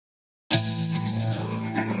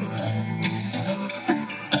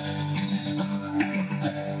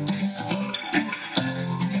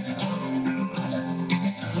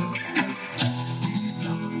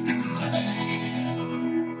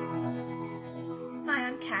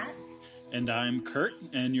Kat. And I'm Kurt,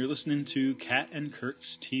 and you're listening to Kat and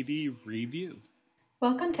Kurt's TV Review.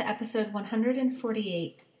 Welcome to episode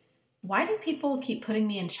 148. Why do people keep putting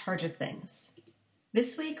me in charge of things?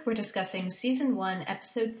 This week we're discussing Season 1,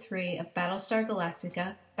 Episode 3 of Battlestar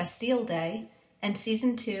Galactica, Bastille Day, and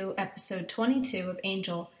Season 2, Episode 22 of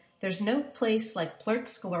Angel, There's No Place Like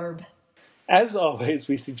Plurtsglurb. As always,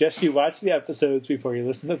 we suggest you watch the episodes before you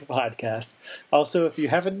listen to the podcast. Also, if you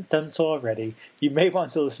haven't done so already, you may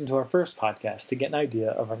want to listen to our first podcast to get an idea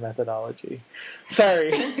of our methodology. Sorry,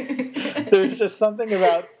 there's just something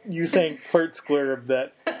about you saying Plurtsglurb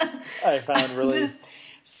that I found really... Just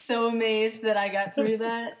so amazed that I got through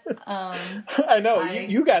that. I know,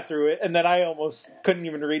 you got through it, and then I almost couldn't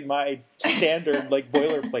even read my standard,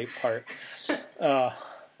 boilerplate part.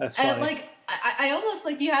 That's funny. And, I almost,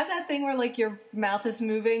 you have that thing where, your mouth is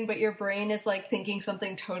moving, but your brain is, thinking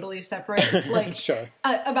something totally separate. Sure.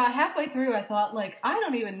 About halfway through, I thought, I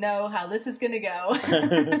don't even know how this is going to go.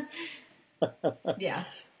 Yeah.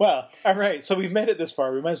 Well, all right. So we've made it this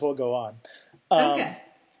far. We might as well go on. Okay.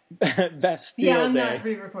 Bastille Yeah, I'm Day. not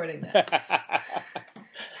re-recording that.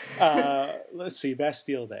 Let's see.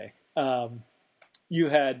 Bastille Day. You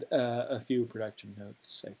had a few production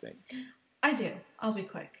notes, I think. I do. I'll be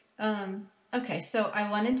quick. Okay, so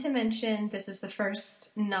I wanted to mention this is the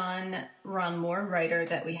first non-Ron Moore writer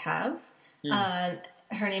that we have.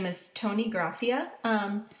 Her name is Toni Graphia.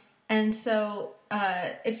 And so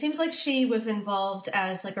it seems like she was involved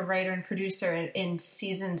as a writer and producer in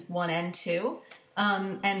seasons 1 and 2,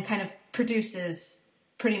 and kind of produces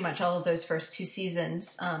pretty much all of those first 2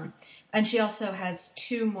 seasons. And she also has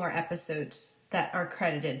 2 more episodes that are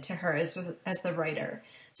credited to her as the writer.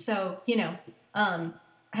 So,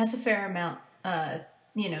 has a fair amount,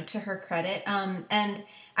 to her credit. And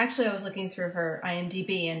actually I was looking through her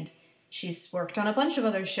IMDb, and she's worked on a bunch of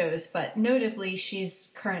other shows, but notably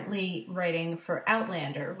she's currently writing for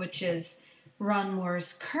Outlander, which is Ron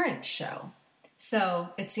Moore's current show.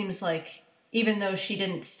 So it seems like even though she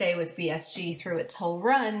didn't stay with BSG through its whole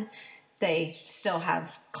run, they still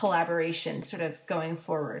have collaboration sort of going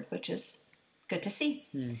forward, which is good to see.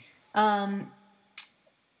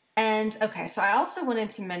 And, okay, so I also wanted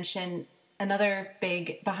to mention another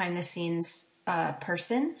big behind-the-scenes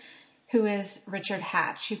person, who is Richard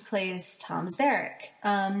Hatch, who plays Tom Zarek.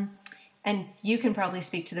 And you can probably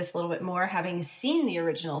speak to this a little bit more, having seen the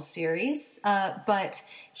original series, but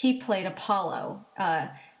he played Apollo.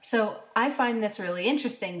 So I find this really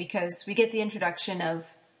interesting because we get the introduction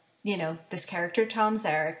of, this character, Tom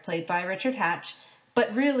Zarek, played by Richard Hatch,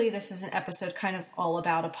 but really this is an episode kind of all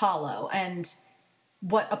about Apollo and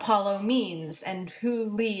what Apollo means and who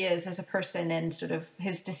Lee is as a person and sort of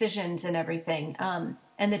his decisions and everything,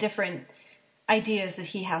 and the different ideas that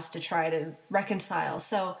he has to try to reconcile.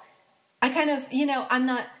 So I kind of,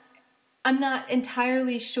 I'm not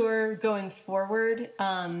entirely sure going forward.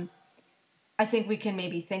 I think we can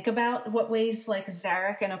maybe think about what ways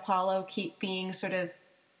Zarek and Apollo keep being sort of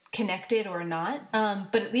connected or not.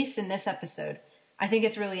 But at least in this episode, I think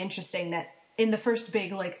it's really interesting that in the first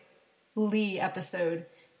big, Lee episode,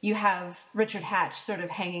 you have Richard Hatch sort of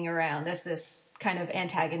hanging around as this kind of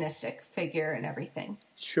antagonistic figure and everything.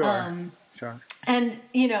 Sure. Sure. And,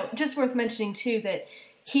 just worth mentioning too that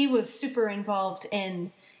he was super involved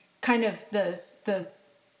in kind of the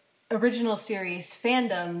original series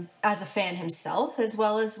fandom as a fan himself, as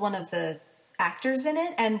well as one of the actors in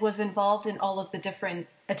it, and was involved in all of the different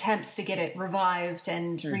attempts to get it revived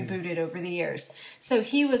and rebooted over the years. So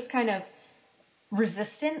he was kind of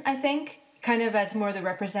resistant, I think, kind of as more the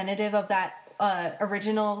representative of that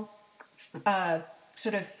original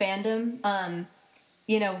sort of fandom.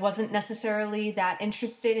 Wasn't necessarily that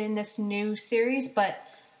interested in this new series, but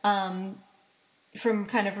from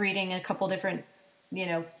kind of reading a couple different,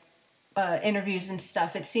 interviews and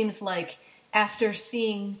stuff, it seems like after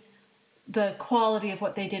seeing the quality of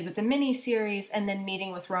what they did with the miniseries and then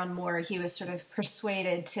meeting with Ron Moore, he was sort of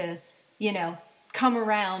persuaded to, come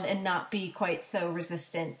around and not be quite so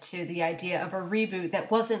resistant to the idea of a reboot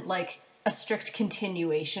that wasn't a strict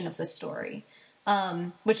continuation of the story,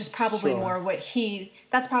 which is probably more what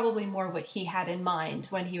that's probably more what he had in mind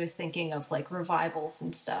when he was thinking of revivals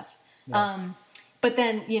and stuff. Yeah. But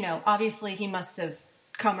then, obviously he must have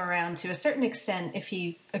come around to a certain extent if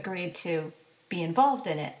he agreed to be involved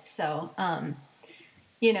in it. So,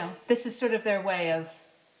 this is sort of their way of,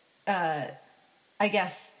 I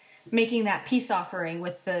guess, making that peace offering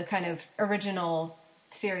with the kind of original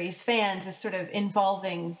series fans is sort of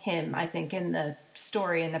involving him, I think, in the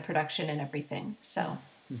story and the production and everything. So,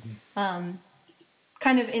 kind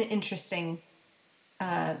of an interesting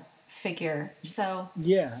figure. So,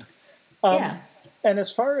 yeah. Yeah. And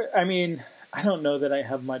as far, I mean, I don't know that I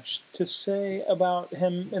have much to say about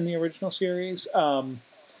him in the original series.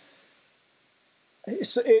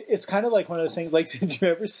 It's kind of like one of those things. Like, did you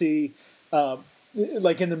ever see,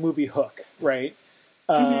 like in the movie Hook, right?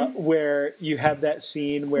 Where you have that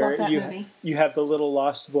scene where you have the little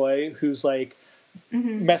lost boy who's like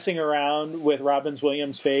messing around with Robin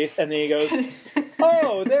Williams' face, and then he goes,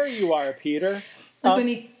 "Oh, there you are, Peter." Like when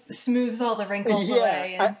he smooths all the wrinkles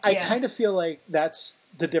away. And, I kind of feel like that's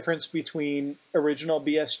the difference between original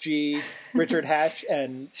BSG Richard Hatch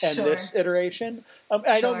and this iteration.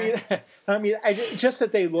 I don't mean just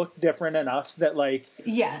that they look different enough that like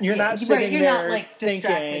you're not sitting you're there not like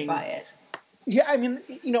distracted thinking, by it. Yeah, I mean,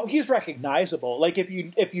 he's recognizable. Like if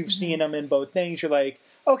you've seen him in both things, you're like,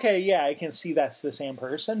 okay, yeah, I can see that's the same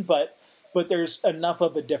person, but there's enough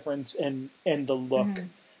of a difference in the look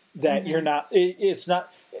that you're not. It's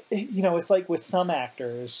not. It's like with some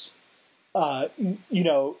actors,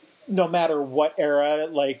 no matter what era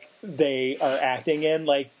like they are acting in,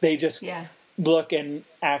 like they just look and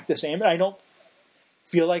act the same. And I don't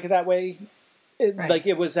feel like that way. Like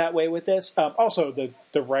it was that way with this. Also,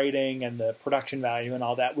 the writing and the production value and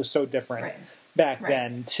all that was so different back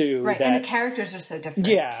then too. Right, and the characters are so different.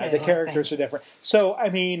 Yeah, too, the characters are different. So I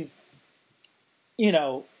mean,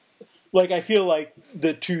 like I feel like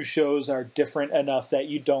the two shows are different enough that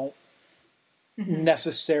you don't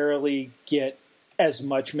necessarily get as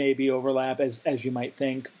much maybe overlap as you might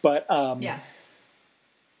think. But I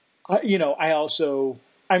also,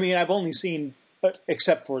 I mean, I've only seen,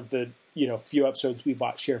 except for the few episodes we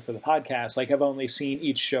watched here for the podcast, like I've only seen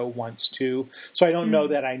each show once too, so I don't know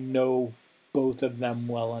that I know both of them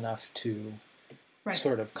well enough to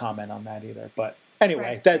sort of comment on that either. But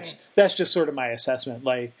anyway, that's just sort of my assessment.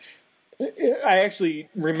 Like I actually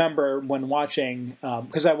remember when watching,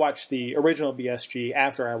 because I watched the original BSG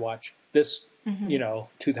after I watched this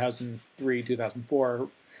 2003 2004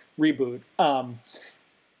 reboot,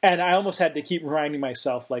 and I almost had to keep reminding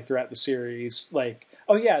myself, like throughout the series, like,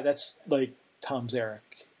 oh yeah, that's like Tom Zarek,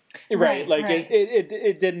 right? Like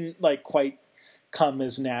it didn't like quite come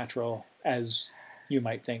as natural as you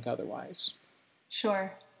might think otherwise.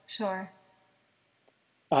 Sure.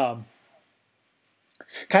 Kind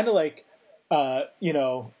of like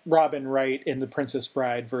Robin Wright in The Princess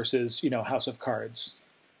Bride versus House of Cards.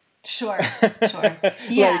 Sure.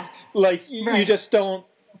 Yeah. like you just don't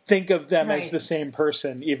think of them as the same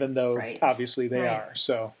person, even though obviously they are.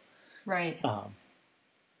 So,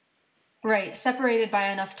 separated by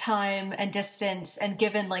enough time and distance, and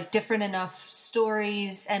given like different enough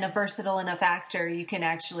stories and a versatile enough actor, you can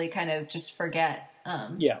actually kind of just forget.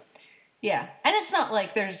 And it's not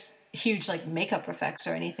like there's huge like makeup effects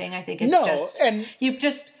or anything. I think it's you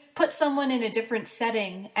just put someone in a different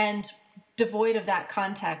setting and devoid of that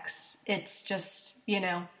context. It's just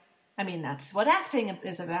I mean, that's what acting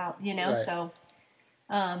is about, so,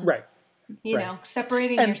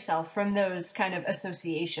 separating yourself from those kind of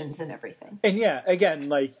associations and everything. And again,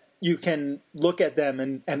 like you can look at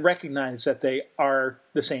them and recognize that they are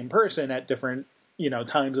the same person at different,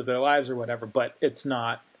 times of their lives or whatever, but it's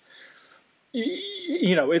not,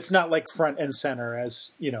 it's not like front and center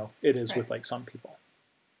as, it is with like some people.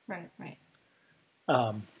 Right.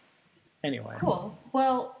 Anyway. Cool.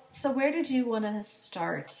 Well, so where did you want to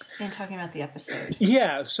start in talking about the episode?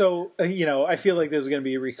 Yeah, so, I feel like there's going to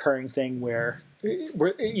be a recurring thing where,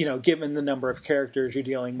 given the number of characters you're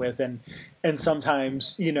dealing with and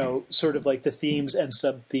sometimes, sort of like the themes and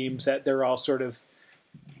sub-themes that they're all sort of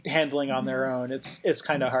handling on their own, it's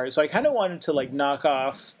kind of hard. So I kind of wanted to like knock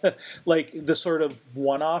off like the sort of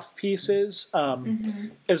one-off pieces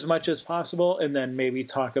as much as possible, and then maybe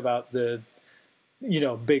talk about the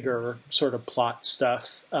bigger sort of plot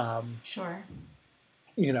stuff. Sure.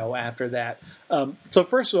 After that. So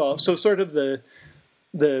first of all, sort of the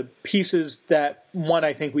pieces that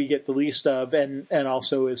I think we get the least of, and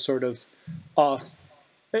also is sort of off,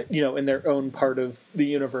 in their own part of the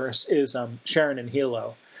universe, is Sharon and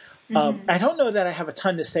Hilo. I don't know that I have a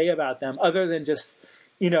ton to say about them, other than just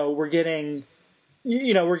we're getting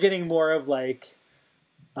more of like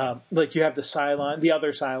you have the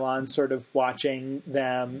other Cylons sort of watching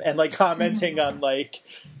them and like commenting on like,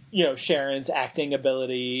 Sharon's acting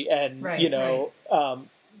ability and,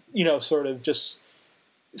 sort of just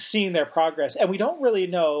seeing their progress. And we don't really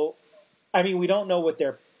know, we don't know what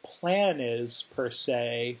their plan is per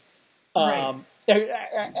se.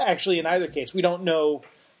 Actually, in either case, we don't know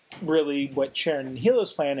really what Sharon and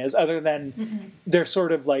Hilo's plan is, other than they're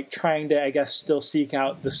sort of like trying to, I guess, still seek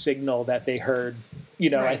out the signal that they heard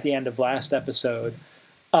at the end of last episode.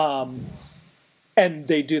 And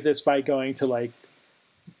they do this by going to like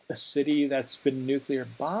a city that's been nuclear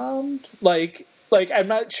bombed. Like I'm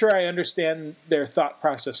not sure I understand their thought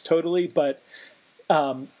process totally, but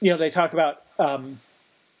they talk about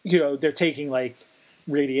they're taking like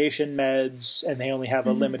radiation meds and they only have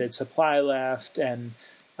a limited supply left, and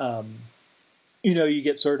you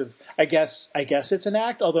get sort of I guess it's an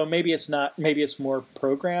act, although maybe it's not. Maybe it's more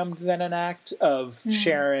programmed than an act of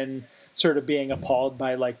Sharon sort of being appalled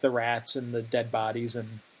by like the rats and the dead bodies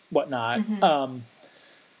and whatnot.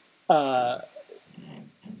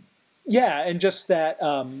 Yeah, and just that,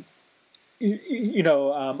 also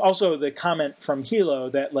the comment from Hilo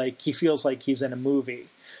that like he feels like he's in a movie.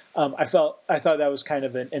 I thought that was kind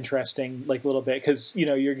of an interesting like little bit because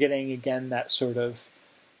you're getting again that sort of,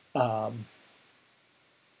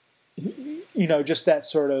 just that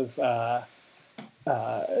sort of.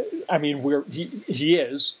 I mean, he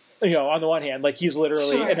is on the one hand like he's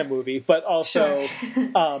literally in a movie, but also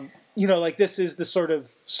like this is the sort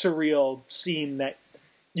of surreal scene that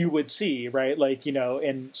you would see, right? Like,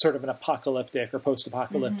 in sort of an apocalyptic or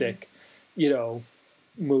post-apocalyptic,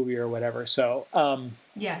 movie or whatever. So,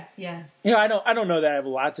 yeah. I don't know that I have a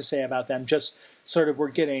lot to say about them. Just sort of we're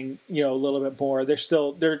getting, a little bit more. They're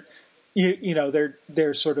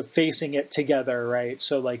sort of facing it together, right?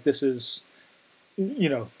 So like this is,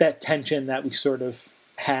 that tension that we sort of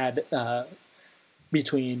had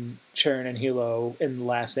between Sharon and Hilo in the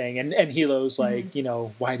last thing, and Hilo's like,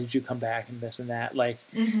 why did you come back and this and that, like,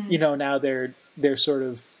 now they're sort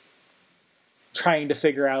of trying to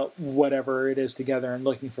figure out whatever it is together and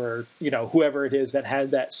looking for, whoever it is that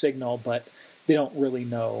had that signal, but they don't really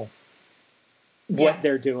know what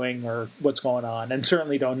they're doing or what's going on, and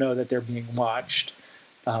certainly don't know that they're being watched,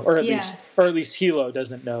 or at least Hilo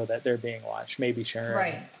doesn't know that they're being watched. Maybe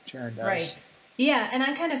Sharon does. Right. Yeah, and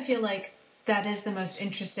I kind of feel like that is the most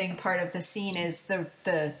interesting part of the scene is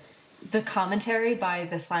the commentary by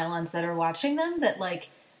the Cylons that are watching them. That like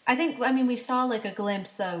we saw like a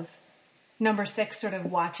glimpse of number 6 sort of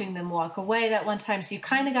watching them walk away that one time, so you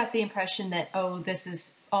kind of got the impression that this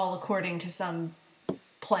is all according to some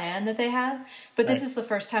plan that they have. But this is the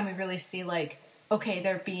first time we really see like, okay,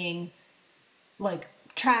 they're being like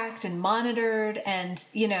tracked and monitored, and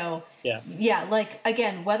like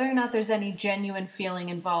again, whether or not there's any genuine feeling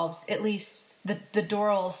involved, at least the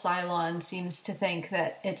Doral Cylon seems to think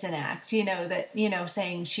that it's an act, that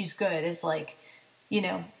saying she's good is like,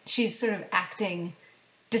 she's sort of acting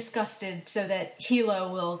disgusted so that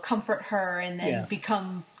Hilo will comfort her and then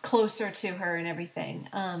become closer to her and everything.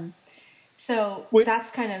 So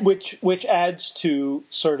that's kind of which adds to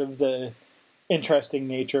sort of the interesting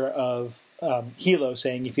nature of Hilo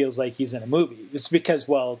saying he feels like he's in a movie. It's because,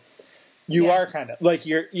 you are kind of like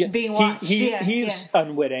you're being watched. He's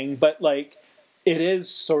unwitting, but like it is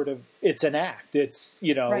sort of it's an act. It's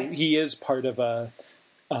he is part of a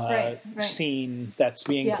scene that's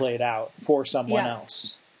being played out for someone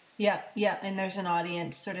else. Yeah, and there's an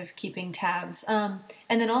audience sort of keeping tabs. And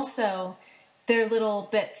then also there are little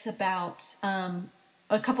bits about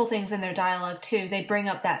a couple things in their dialogue too. They bring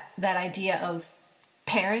up that idea of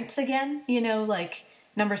parents again, like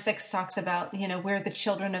number 6 talks about, we're the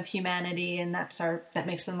children of humanity and that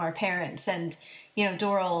makes them our parents. And,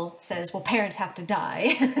 Doral says, well, parents have to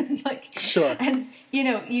die. Like, sure. And,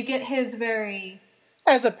 you get his very...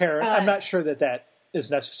 As a parent, I'm not sure that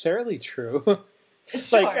is necessarily true.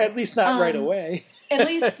 Sure. Like, at least not right away. At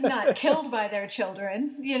least not killed by their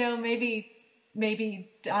children. Maybe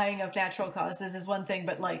dying of natural causes is one thing,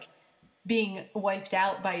 but like being wiped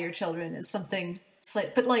out by your children is something...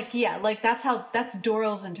 But like, that's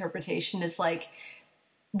Doral's interpretation is like,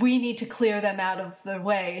 we need to clear them out of the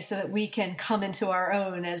way so that we can come into our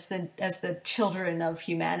own as the children of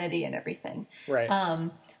humanity and everything.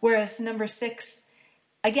 Right. Whereas number 6,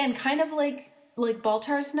 again, kind of like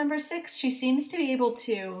Baltar's number 6, she seems to be able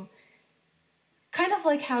to kind of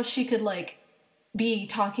like how she could like be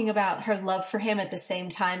talking about her love for him at the same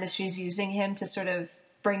time as she's using him to sort of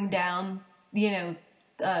bring down,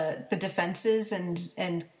 the defenses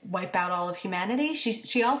and wipe out all of humanity.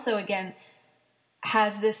 She also, again,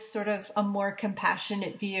 has this sort of a more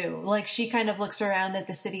compassionate view. Like she kind of looks around at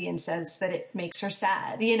the city and says that it makes her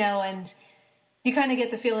sad, and you kind of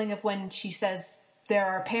get the feeling of when she says there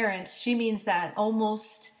are parents, she means that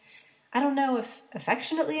almost, I don't know if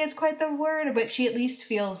affectionately is quite the word, but she at least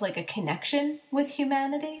feels like a connection with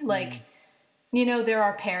humanity. Like, there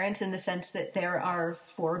are parents in the sense that there are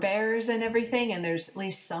forebears and everything, and there's at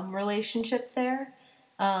least some relationship there.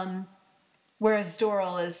 Whereas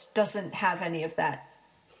Doral doesn't have any of that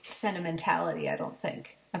sentimentality, I don't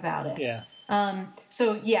think, about it. Yeah.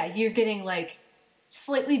 So, you're getting, like,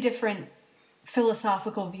 slightly different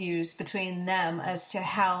philosophical views between them as to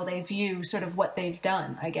how they view sort of what they've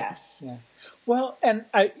done, I guess. Yeah. Well, and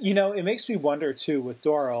it makes me wonder too with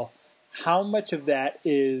Doral, how much of that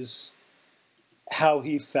is how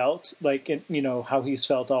he felt, like, how he's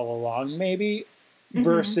felt all along, maybe,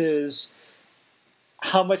 versus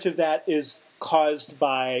how much of that is caused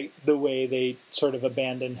by the way they sort of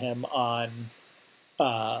abandon him on,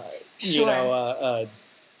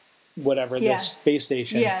 whatever, this space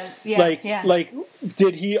station. Like,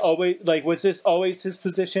 did he always, like, was this always his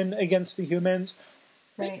position against the humans?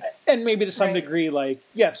 Right. And maybe to some degree, like,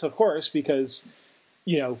 yes, of course, because,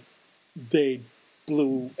 they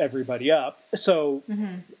blew everybody up. So,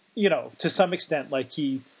 to some extent, like,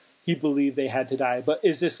 he believed they had to die. But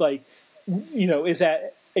is this, like, is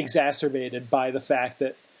that exacerbated by the fact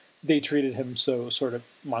that they treated him so sort of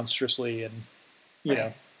monstrously and,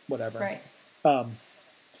 whatever. Right.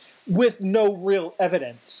 With no real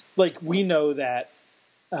evidence. Like, we know that...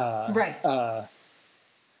 right. I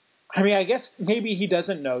mean, I guess maybe he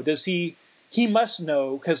doesn't know. Does he... He must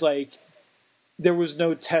know, because, like, there was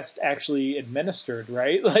no test actually administered,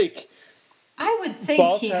 right? Like... I would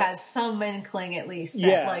think he has some inkling, at least,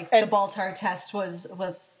 that, the Baltar test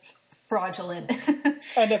was fraudulent.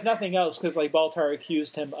 And if nothing else, because, like, Baltar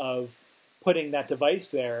accused him of putting that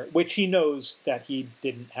device there, which he knows that he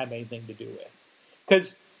didn't have anything to do with.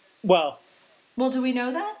 Because, well, do we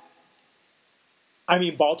know that? I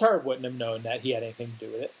mean, Baltar wouldn't have known that he had anything to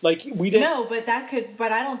do with it. Like, we didn't... No,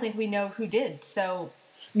 but I don't think we know who did, so...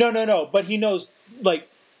 No, but he knows, like...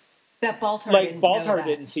 That Baltar like, didn't Baltar know that.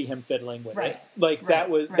 didn't see him fiddling with right. it. Like, that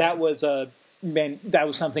was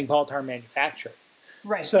something Baltar manufactured.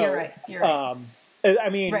 Right, so, you're right. I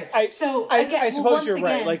mean, right. I suppose you're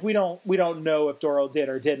right. Again, like, we don't know if Doral did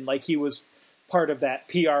or didn't. Like, he was part of that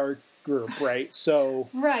PR group, right? So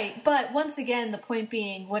right, but once again, the point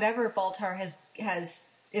being, whatever Baltar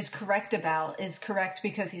is correct about is correct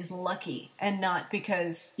because he's lucky and not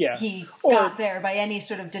because he got there by any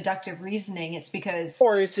sort of deductive reasoning. It's because...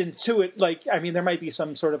 Or it's intuitive. Like, I mean, there might be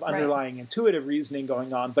some sort of underlying intuitive reasoning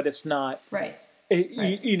going on, but it's not... Right.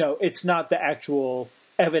 It's not the actual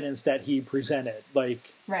evidence that he presented.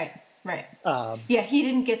 Like... Right. He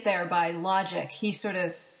didn't get there by logic. He sort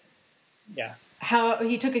of... Yeah.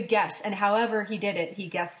 He took a guess, and however he did it, he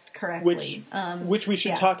guessed correctly. Which we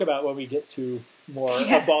should talk about when we get to more of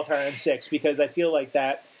Baltar M6, because I feel like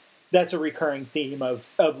that's a recurring theme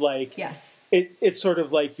of like, yes, it's sort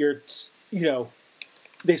of like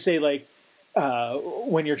they say, like,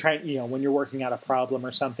 when you're trying, when you're working out a problem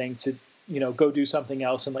or something, to go do something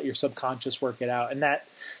else and let your subconscious work it out, and that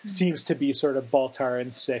seems to be sort of Baltar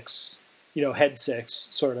and 6, head 6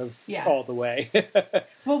 sort of all the way.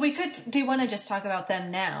 Well, do you want to just talk about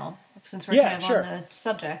them now, since we're kind of on the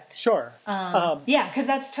subject? Sure. Because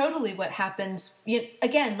that's totally what happens.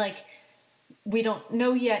 Again, like, we don't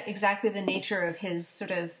know yet exactly the nature of his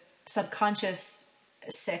sort of subconscious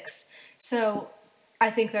 6. So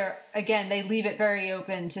I think they leave it very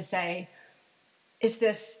open to say, is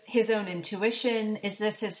this his own intuition? Is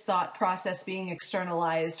this his thought process being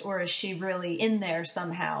externalized? Or is she really in there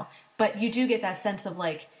somehow? But you do get that sense of,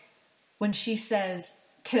 like, when she says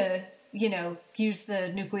to, use the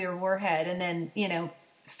nuclear warhead and then,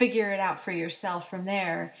 figure it out for yourself from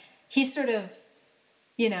there, he's sort of,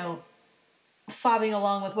 fobbing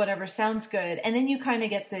along with whatever sounds good. And then you kind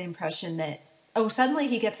of get the impression that, suddenly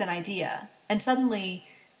he gets an idea. And suddenly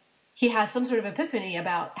he has some sort of epiphany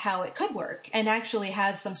about how it could work and actually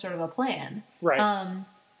has some sort of a plan. Right.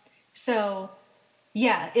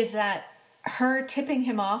 Is that her tipping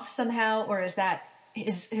him off somehow, or is that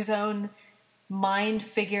his own mind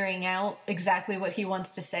figuring out exactly what he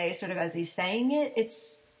wants to say sort of as he's saying it?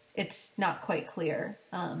 It's not quite clear.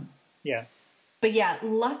 But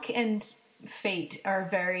luck and fate are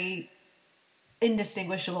very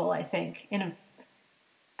indistinguishable, I think.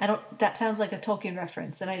 That sounds like a Tolkien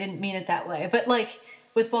reference, and I didn't mean it that way. But, like,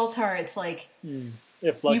 with Baltar, it's like,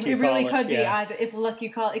 if luck it really could be either. If luck you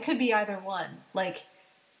call it could be either one. Like,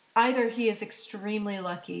 either he is extremely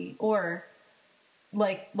lucky, or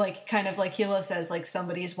like kind of like Hilo says, like,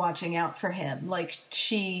 somebody's watching out for him. Like,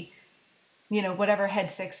 she, whatever head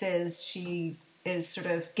 6 is, she is sort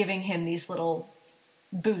of giving him these little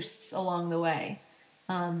boosts along the way.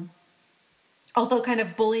 Although kind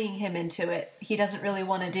of bullying him into it. He doesn't really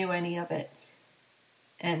want to do any of it.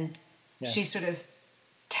 And she sort of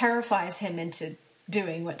terrifies him into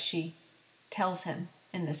doing what she tells him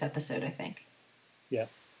in this episode, I think. Yeah.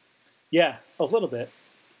 Yeah, a little bit.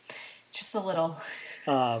 Just a little.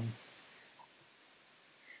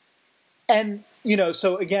 And,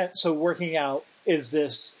 so working out, is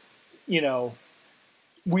this,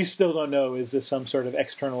 we still don't know, is this some sort of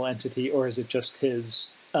external entity, or is it just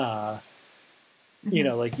his, you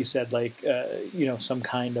know, like you said, like, you know, some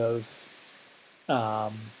kind of,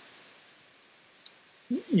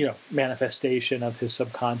 you know, manifestation of his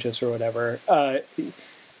subconscious or whatever.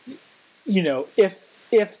 You know, if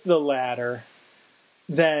the latter,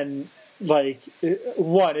 then, like,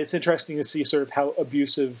 one, it's interesting to see sort of how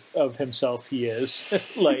abusive of himself he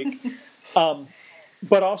is. Like,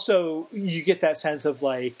 but also you get that sense of,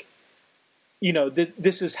 like, you know,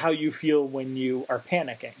 this is how you feel when you are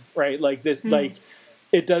panicking, right? Like this, like,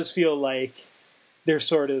 it does feel like there's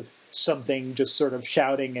sort of something just sort of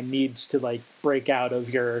shouting and needs to, like, break out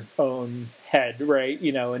of your own head, right?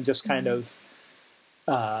 You know, and just kind of,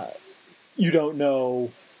 you don't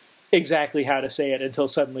know exactly how to say it until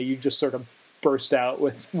suddenly you just sort of burst out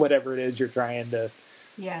with whatever it is you're trying to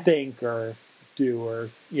think or do, or,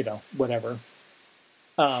 you know, whatever.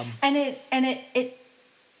 And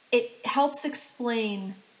it helps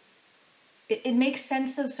explain. It makes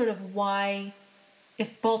sense of sort of why,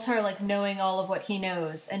 if Baltar, like, knowing all of what he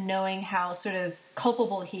knows and knowing how sort of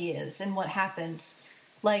culpable he is and what happens,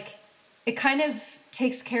 like, it kind of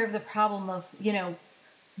takes care of the problem of, you know,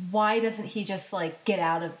 why doesn't he just, like, get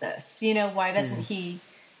out of this? You know, why doesn't he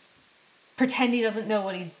pretend he doesn't know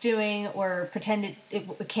what he's doing, or pretend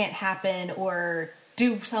it can't happen, or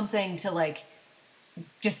do something to, like,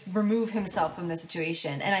 just remove himself from the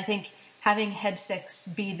situation? And I think having Head Six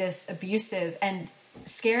be this abusive and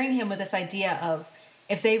scaring him with this idea of,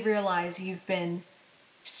 if they realize you've been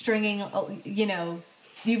stringing, you know,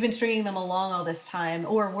 you've been stringing them along all this time,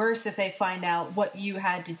 or worse, if they find out what you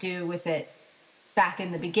had to do with it back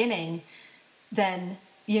in the beginning, then,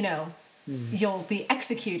 you know, you'll be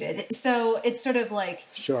executed. So it's sort of like,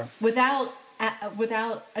 without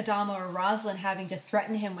Adama or Roslin having to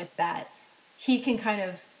threaten him with that, he can kind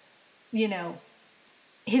of, you know,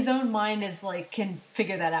 his own mind is like, can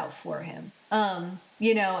figure that out for him.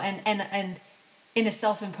 You know, and in a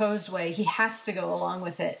self-imposed way, he has to go along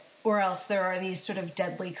with it, or else there are these sort of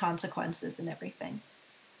deadly consequences and everything.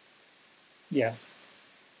 Yeah.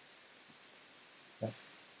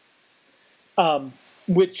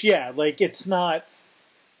 Which, yeah, like, it's not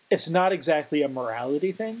exactly a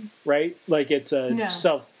morality thing, right? Like, it's a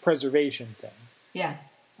self-preservation thing. Yeah.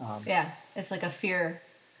 Yeah. It's like a fear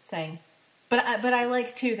thing. But I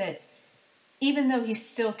like, too, that even though he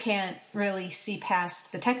still can't really see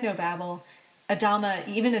past the technobabble,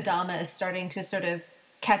 Adama is starting to sort of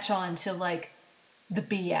catch on to, like, the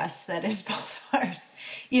BS that is Baltar's.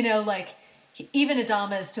 You know, like, even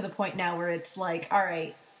Adama is to the point now where it's like, all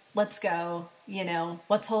right, let's go. You know,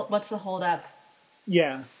 what's the hold up?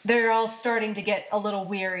 Yeah. They're all starting to get a little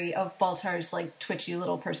weary of Baltar's, like, twitchy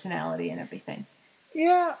little personality and everything.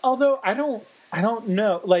 Yeah, although I don't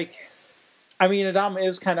know. Like, I mean, Adama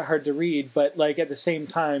is kind of hard to read, but, like, at the same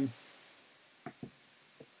time,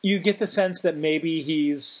 you get the sense that maybe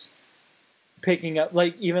he's picking up,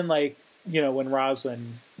 like, even, like, you know, when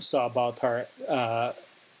Roslin saw Baltar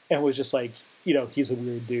and was just like, you know, he's a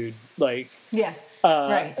weird dude. Like, yeah,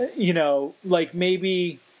 right. You know, like,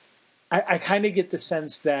 maybe I kind of get the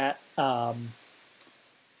sense that Adama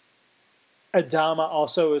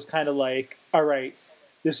also is kind of like, all right,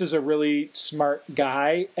 this is a really smart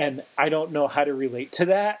guy, and I don't know how to relate to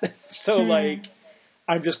that. So, like,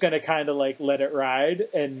 I'm just going to kind of, like, let it ride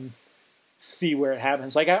and see where it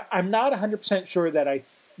happens. Like, I'm not 100% sure that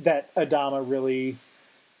Adama really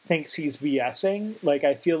thinks he's BSing. Like,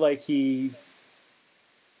 I feel like he,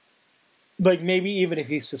 like, maybe even if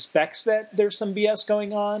he suspects that there's some BS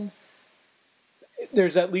going on,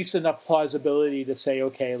 there's at least enough plausibility to say,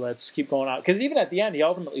 okay, let's keep going on. Because even at the end, he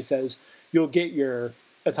ultimately says, you'll get your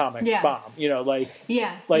atomic bomb. You know, like,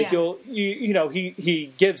 you know,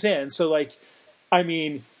 he gives in. So, like, I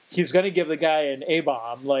mean, he's going to give the guy an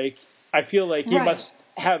A-bomb. Like, I feel like he must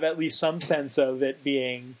have at least some sense of it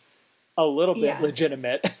being a little bit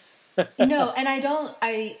legitimate. No, and I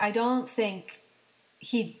don't think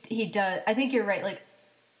he does. I think you're right. Like,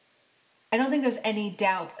 I don't think there's any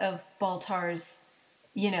doubt of Baltar's,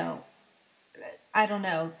 you know, I don't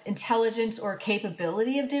know, intelligence or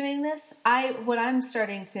capability of doing this. I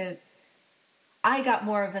got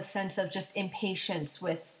more of a sense of just impatience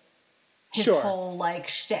with his whole, like,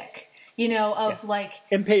 shtick, you know, of like,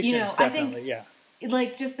 impatience, you know, definitely, I think,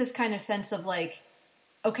 like, just this kind of sense of, like,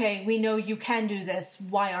 okay, we know you can do this.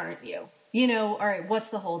 Why aren't you? You know, all right, what's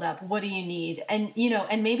the holdup? What do you need? And, you know,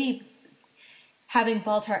 and maybe having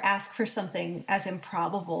Baltar ask for something as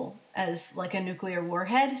improbable as, like, a nuclear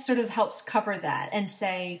warhead sort of helps cover that and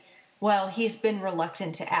say, well, he's been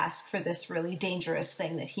reluctant to ask for this really dangerous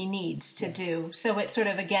thing that he needs to do. So it sort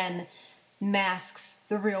of, again, masks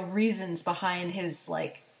the real reasons behind his,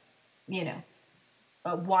 like, you know,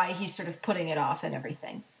 why he's sort of putting it off and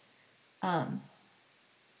everything.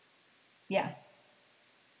 Yeah.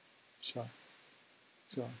 Sure.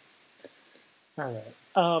 All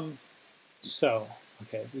right. So,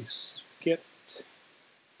 okay, we skipped.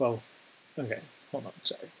 Well, okay, hold on.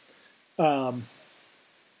 Sorry.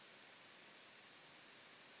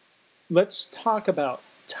 Let's talk about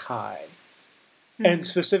Ty, and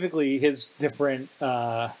specifically his different.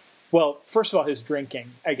 Well, first of all, his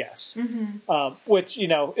drinking, I guess, which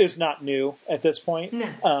is not new at this point.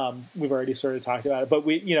 No. We've already sort of talked about it, but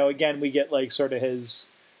we get like sort of his,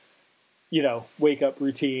 wake up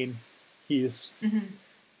routine. He's,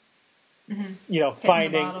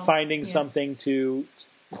 finding something to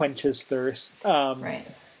quench his thirst. Right.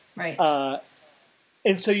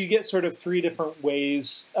 And so you get sort of three different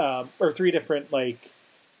ways, or three different like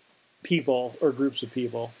people or groups of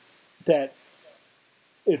people that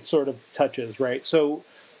it sort of touches, right? So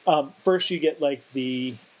first you get like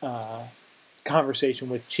the conversation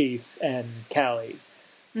with Chief and Callie,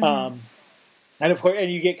 and of course,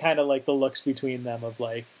 and you get kind of like the looks between them of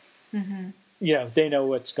like, they know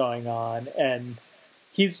what's going on, and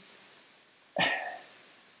he's.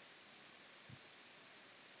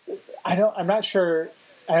 I'm not sure.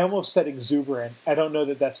 I almost said exuberant. I don't know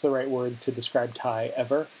that that's the right word to describe Ty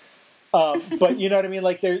ever. But you know what I mean?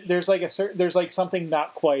 Like there's like there's like something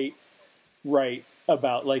not quite right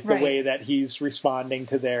about like the way that he's responding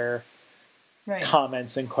to their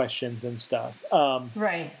comments and questions and stuff.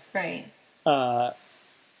 Right.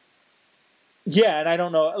 Yeah, and I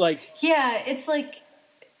don't know, like... Yeah, it's like,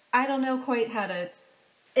 I don't know quite how to...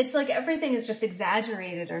 It's like everything is just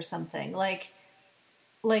exaggerated or something. Like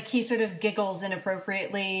he sort of giggles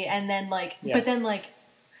inappropriately, and then like... Yeah. But then like,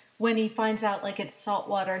 when he finds out like it's salt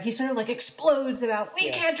water, he sort of like explodes about,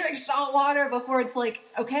 we can't drink salt water, before it's like,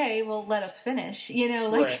 okay, well, let us finish.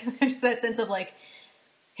 There's that sense of like,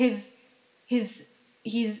 he's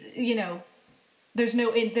there's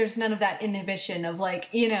none of that inhibition of like,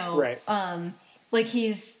 like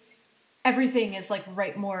everything is like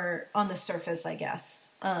right more on the surface, I guess.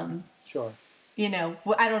 Sure.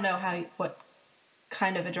 I don't know what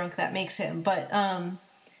kind of a drunk that makes him, but,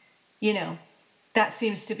 that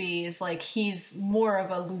seems to be is like, he's more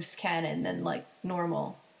of a loose cannon than like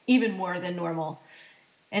normal, even more than normal.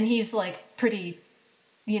 And he's like pretty,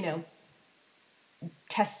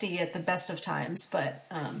 testy at the best of times, but,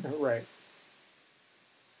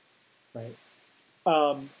 Right.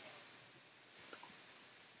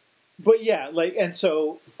 But yeah, like, and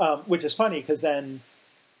so, which is funny because then,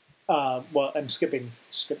 well, I'm skipping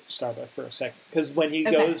Starbuck for a second, because when he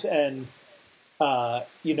goes and,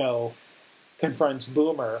 confronts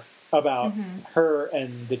Boomer about her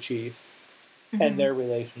and the Chief and their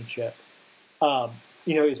relationship,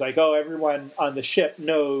 he's like, oh, everyone on the ship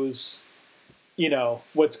knows,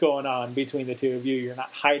 what's going on between the two of you. You're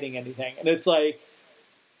not hiding anything. And it's like,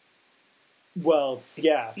 well,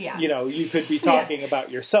 yeah. You could be talking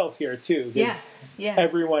about yourself here too. Yeah.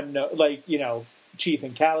 Everyone Chief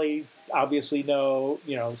and Callie obviously know,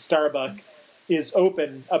 Starbuck is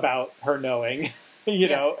open about her knowing,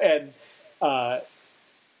 and,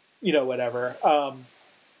 whatever.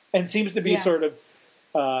 And seems to be sort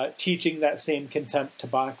of teaching that same contempt to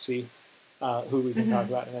Boxy, who we can talk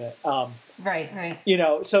about in a minute. Right.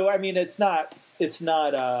 So, I mean, it's not,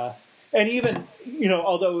 and even,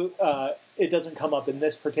 although it doesn't come up in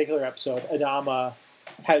this particular episode, Adama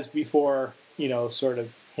has before, sort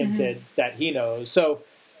of hinted that he knows. So,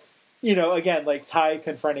 again, like Ty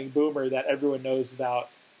confronting Boomer that everyone knows about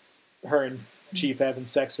her and Chief having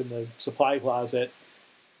sex in the supply closet.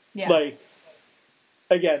 Yeah. Like,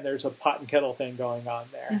 again, there's a pot and kettle thing going on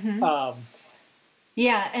there.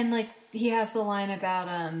 Yeah, and like he has the line about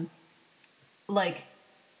like,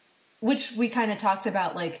 which we kind of talked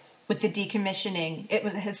about, like with the decommissioning,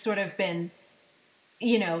 has sort of been,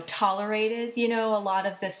 tolerated, a lot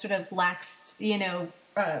of this sort of relaxed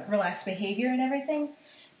behavior and everything.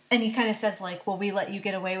 And he kind of says like, well, we let you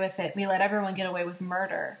get away with it. We let everyone get away with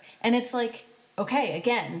murder. And it's like, okay,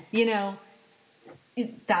 again,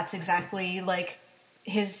 that's exactly like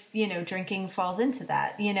his, drinking falls into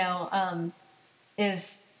that,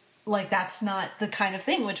 is like, that's not the kind of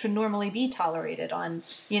thing which would normally be tolerated on,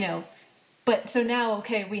 but so now,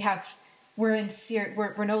 okay, we're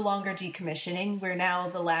no longer decommissioning. We're now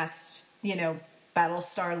the last,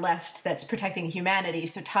 Battlestar left that's protecting humanity.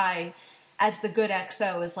 So Ty, as the good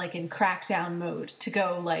XO, is like in crackdown mode to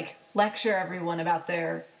go like lecture everyone about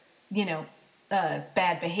their,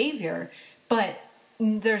 bad behavior. But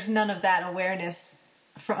there's none of that awareness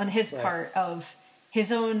on his part of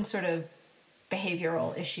his own sort of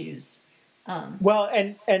behavioral issues. Well,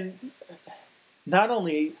 and not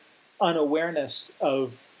only unawareness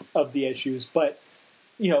of the issues, but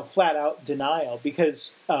flat out denial,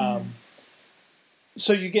 because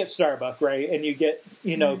so you get Starbuck, right, and you get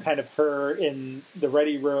kind of her in the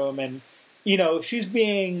ready room, and she's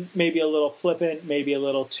being maybe a little flippant, maybe a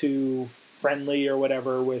little too friendly or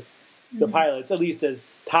whatever with the pilots, at least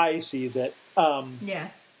as Ty sees it. Yeah.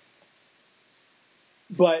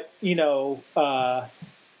 But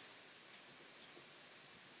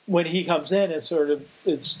when he comes in,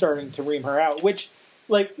 it's starting to ream her out, which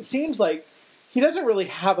seems like he doesn't really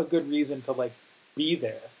have a good reason to be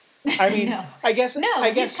there. I mean, No. I guess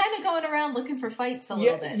he's kind of going around looking for fights a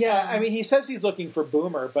little bit. Yeah, I mean, he says he's looking for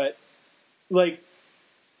Boomer, but even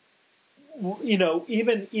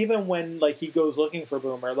when he goes looking for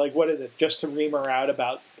Boomer, what is it? Just to ream her out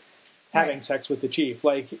about having sex with the chief.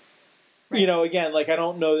 Again, I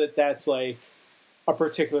don't know that that's a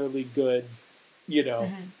particularly good,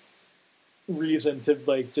 reason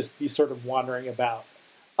to just be sort of wandering about.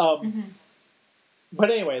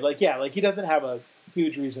 But anyway, he doesn't have a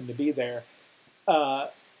huge reason to be there. And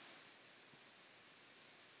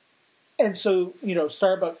so,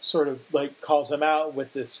 Starbuck sort of calls him out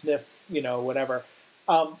with this sniff, whatever.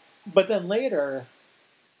 But then later,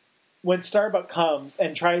 when Starbuck comes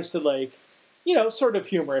and tries to sort of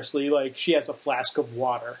humorously, she has a flask of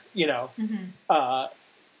water,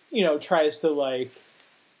 tries to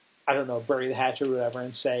I don't know, bury the hatchet or whatever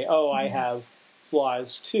and say, oh, I have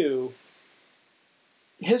flaws too.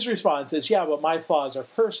 His response is, yeah, but my flaws are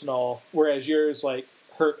personal, whereas yours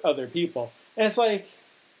hurt other people. And it's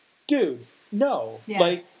dude, no.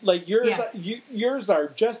 Yeah. Yours are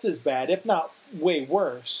just as bad, if not way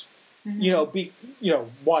worse.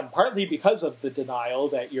 One, partly because of the denial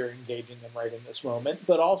that you're engaging in right in this moment,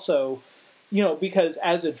 but also, because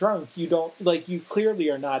as a drunk, you don't you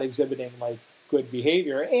clearly are not exhibiting good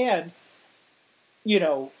behavior, and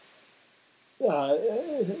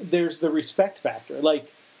there's the respect factor.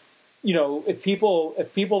 If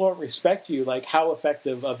people don't respect you, how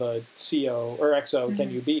effective of a CO or XO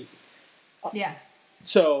can you be? Yeah.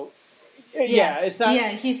 So, yeah, it's not.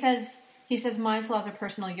 Yeah, he says my flaws are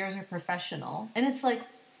personal, yours are professional, and it's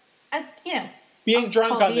being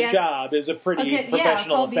drunk on the job is a pretty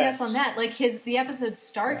professional offense. BS on that. The episode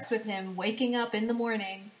starts with him waking up in the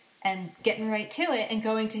morning and getting right to it and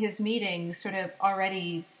going to his meeting sort of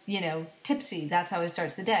already, tipsy. That's how he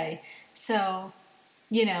starts the day. So,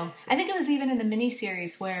 I think it was even in the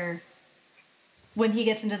miniseries where when he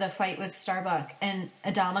gets into the fight with Starbuck and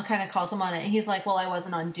Adama kind of calls him on it and he's like, well, I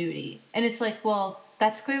wasn't on duty. And it's well,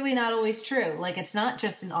 that's clearly not always true. It's not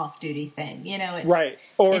just an off-duty thing, It's, right.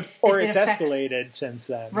 Or it's affects, escalated since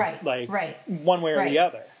then. Right. Right. One way or the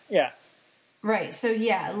other. Yeah. Right. So,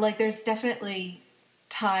 yeah, there's definitely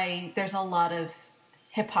there's a lot of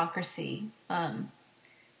hypocrisy,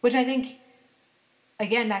 which I think,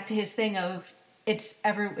 again, back to his thing of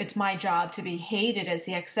it's my job to be hated as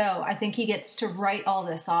the XO. I think he gets to write all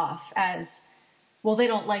this off as, well, they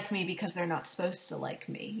don't like me because they're not supposed to like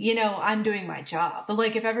me. I'm doing my job. But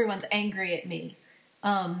if everyone's angry at me,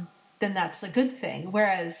 then that's a good thing.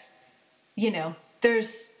 Whereas,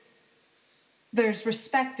 there's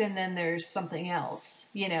respect and then there's something else.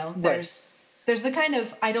 Right. There's the kind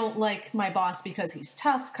of, I don't like my boss because he's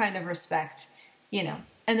tough kind of respect, and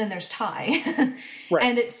then there's Ty. Right.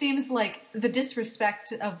 And it seems like the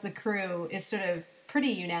disrespect of the crew is sort of pretty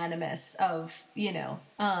unanimous of,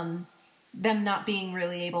 them not being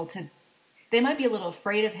really able to, they might be a little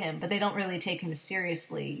afraid of him, but they don't really take him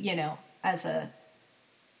seriously,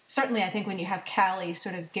 certainly I think when you have Callie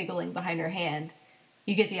sort of giggling behind her hand,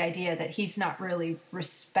 you get the idea that he's not really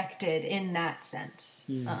respected in that sense.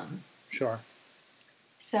 Sure.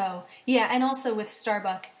 So, yeah, and also with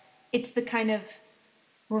Starbuck, it's the kind of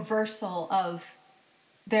reversal of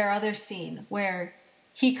their other scene where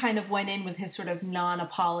he kind of went in with his sort of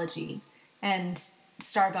non-apology and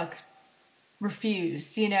Starbuck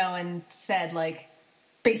refused, and said,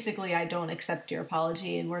 basically, I don't accept your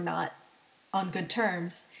apology and we're not on good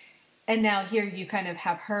terms. And now here you kind of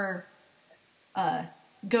have her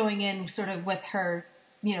going in sort of with her,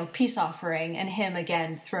 peace offering and him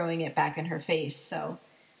again throwing it back in her face. So,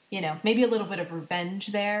 maybe a little bit of revenge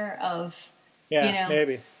there of,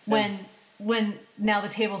 maybe. When now the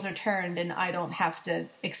tables are turned and I don't have to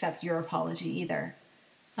accept your apology either.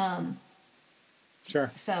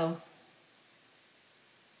 Sure. So,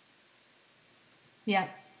 yeah.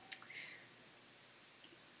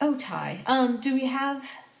 Oh, Ty. Do we have...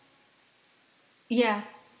 Yeah,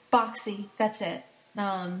 Boxy. That's it.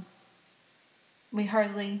 We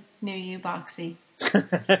hardly knew you, Boxy.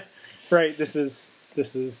 Right. This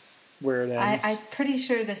is where it ends. I'm pretty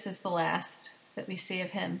sure this is the last that we see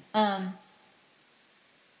of him. All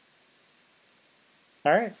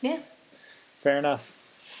right. Yeah. Fair enough.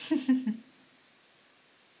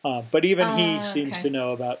 But even he seems okay. to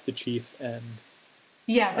know about the chief and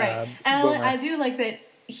Yeah, right. And Boomer. I do like that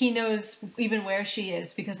he knows even where she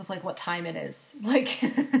is because of like what time it is. Like,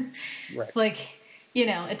 right. like, you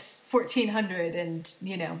know, it's 1400 and,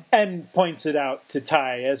 you know. And points it out to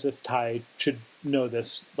Ty as if Ty should know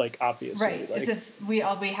this, like, obviously. Right. Like,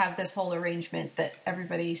 we have this whole arrangement that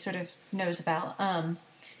everybody sort of knows about.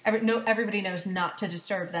 Everybody knows not to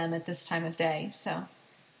disturb them at this time of day, so.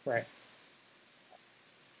 Right.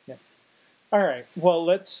 Yeah. All right. Well,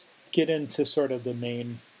 let's get into sort of the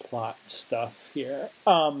main plot stuff here.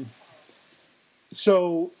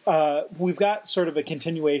 So we've got sort of a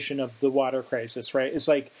continuation of the water crisis, right? It's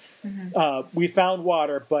like we found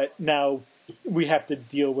water, but now we have to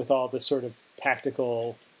deal with all the sort of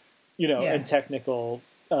tactical, and technical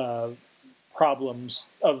problems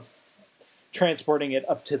of transporting it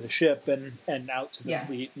up to the ship and out to the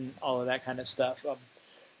fleet and all of that kind of stuff.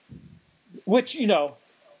 Which,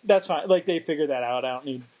 that's fine. Like, they figure that out.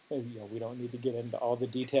 We don't need to get into all the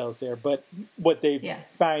details there, but what they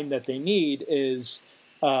find that they need is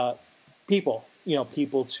people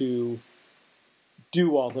to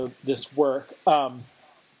do all this work,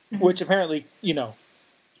 which apparently,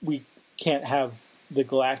 we can't have the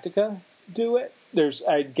Galactica do it. There's,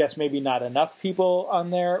 I guess, maybe not enough people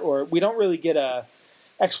on there, or we don't really get a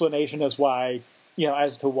explanation as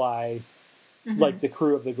to why, like, the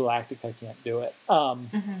crew of the Galactica can't do it.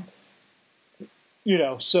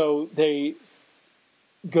 So they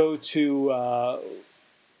go to,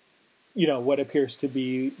 what appears to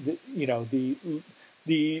be,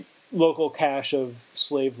 the local cache of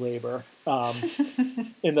slave labor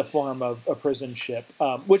in the form of a prison ship,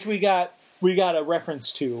 which we got a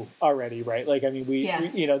reference to already, right? Like, I mean, we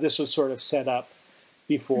this was sort of set up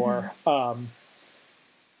before, that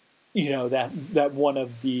one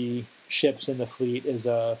of the ships in the fleet is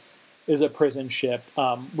a prison ship.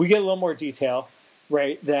 We get a little more detail,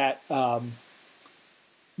 right? That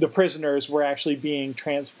the prisoners were actually being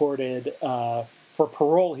transported for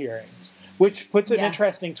parole hearings, which puts an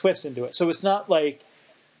interesting twist into it. So it's not like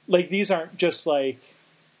these aren't just like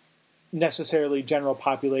necessarily general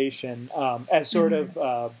population. As sort of,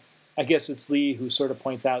 I guess it's Lee who sort of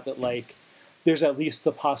points out that like there's at least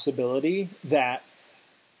the possibility that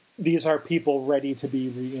these are people ready to be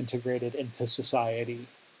reintegrated into society.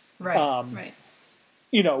 Right. Right.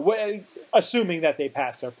 Assuming that they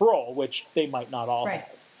pass their parole, which they might not all have.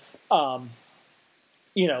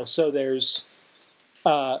 So there's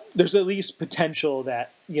at least potential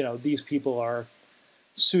that, these people are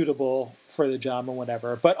suitable for the job or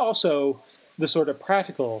whatever, but also the sort of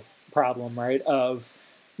practical problem, right, of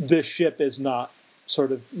this ship is not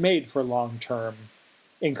sort of made for long-term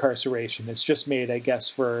incarceration. It's just made, I guess,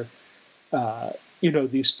 for,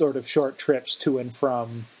 these sort of short trips to and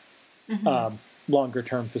from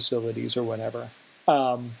longer-term facilities or whatever.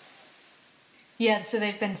 So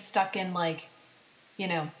they've been stuck in, like,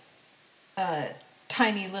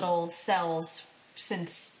 tiny little cells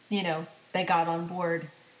since, they got on board.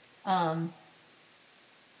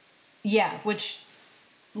 Which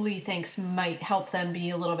Lee thinks might help them be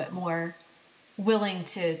a little bit more willing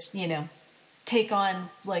to, take on,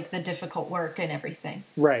 like, the difficult work and everything.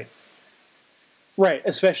 Right. Right,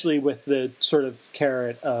 especially with the sort of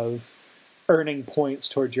carrot of earning points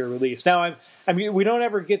towards your release. Now, I mean, we don't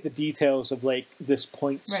ever get the details of, like, this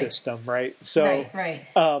point system, right? So,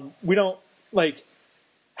 we don't, like,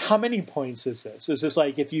 how many points is this? Is this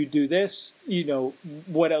like, if you do this,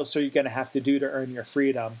 what else are you going to have to do to earn your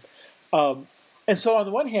freedom? And so on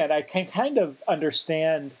the one hand, I can kind of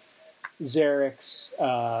understand Zarek's,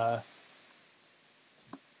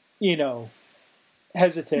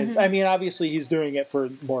 hesitance. I mean, obviously he's doing it for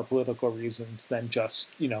more political reasons than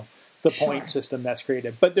just, the point system that's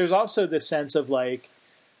created. But there's also this sense of like,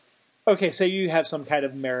 okay, say you have some kind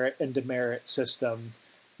of merit and demerit system.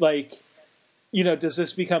 Like, does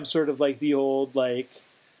this become sort of like the old, like,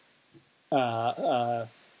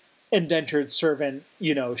 indentured servant,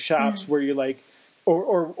 shops where you're like,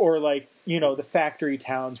 or like, the factory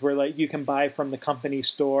towns where like you can buy from the company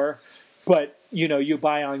store, but, you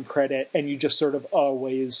buy on credit and you just sort of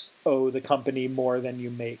always owe the company more than you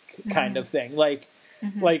make kind of thing. Like,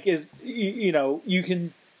 like is, you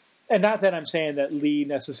can, and not that I'm saying that Lee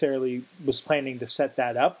necessarily was planning to set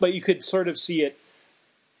that up, but you could sort of see it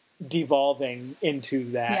devolving into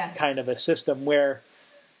that kind of a system where,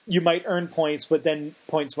 you might earn points, but then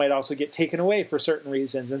points might also get taken away for certain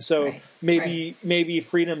reasons. And so maybe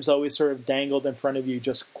freedom's always sort of dangled in front of you,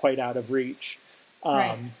 just quite out of reach.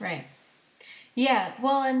 Right. Yeah,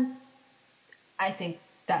 well, and I think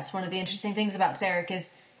that's one of the interesting things about Zarek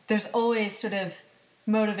is there's always sort of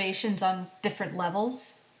motivations on different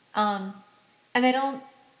levels. And they don't,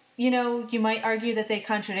 you might argue that they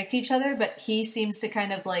contradict each other, but he seems to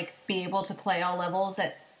kind of like be able to play all levels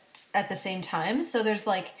at the same time. So there's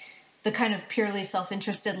like the kind of purely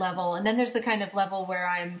self-interested level, and then there's the kind of level where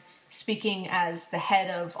I'm speaking as the head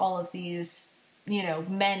of all of these,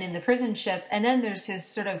 men in the prison ship, and then there's his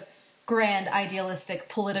sort of grand idealistic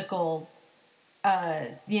political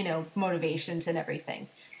motivations and everything.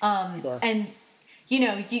 Sure. And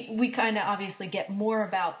we kind of obviously get more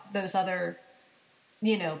about those other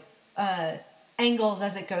angles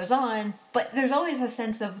as it goes on, but there's always a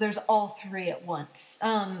sense of there's all three at once.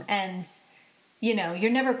 And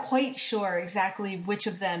you're never quite sure exactly which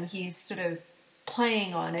of them he's sort of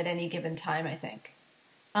playing on at any given time, I think.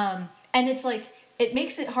 And it's like, it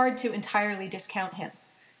makes it hard to entirely discount him,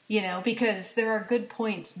 because there are good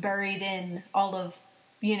points buried in all of,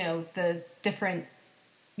 the different,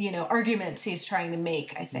 arguments he's trying to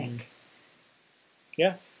make, I think.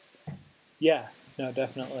 Yeah. Yeah, no,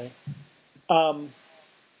 definitely. And,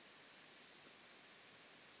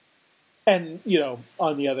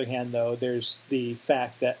 on the other hand, though, there's the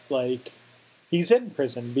fact that, like, he's in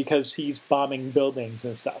prison because he's bombing buildings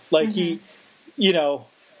and stuff. Like, he,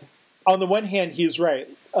 on the one hand, he's right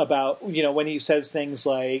about, when he says things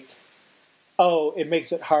like, oh, it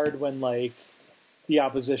makes it hard when, like, the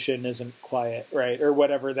opposition isn't quiet, right? Or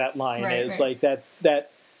whatever that line is. Right. Like,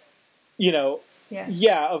 that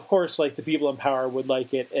yeah, of course, like, the people in power would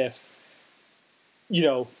like it if,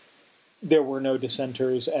 there were no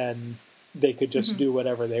dissenters and they could just do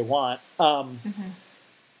whatever they want. But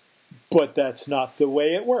that's not the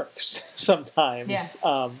way it works sometimes.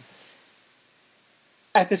 Yeah.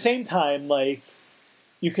 At the same time, like,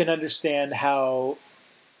 you can understand how,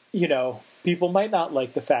 people might not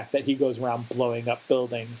like the fact that he goes around blowing up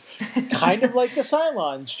buildings, kind of like the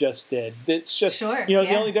Cylons just did. It's just, the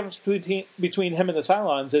only difference between him and the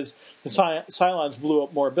Cylons is the Cylons blew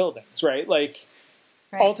up more buildings, right? Like,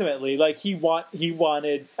 ultimately, like, he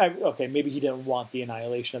wanted, okay, maybe he didn't want the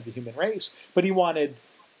annihilation of the human race, but he wanted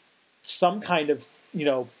some kind of,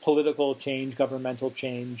 political change, governmental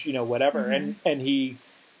change, whatever. And he,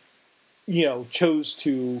 chose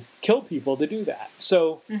to kill people to do that.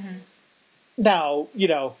 So now,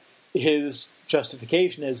 his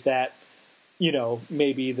justification is that,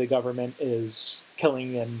 maybe the government is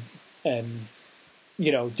killing and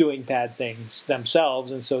doing bad things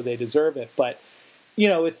themselves, and so they deserve it. But,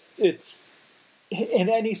 it's in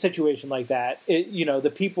any situation like that,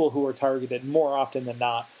 the people who are targeted more often than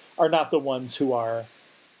not are not the ones who are,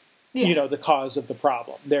 the cause of the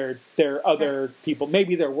problem. They're other people.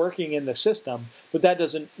 Maybe they're working in the system, but that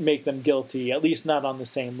doesn't make them guilty, at least not on the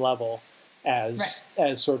same level as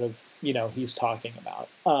sort of, he's talking about.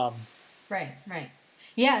 Right.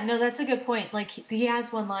 Yeah, no, that's a good point. Like, he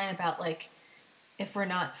has one line about, like, if we're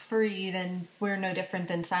not free, then we're no different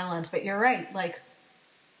than Cylons. But you're right. Like,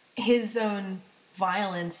 his own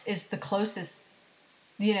violence is the closest,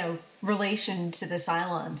 relation to the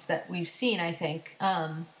Cylons that we've seen, I think.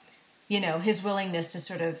 His willingness to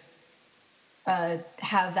sort of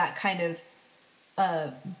have that kind of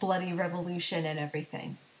bloody revolution and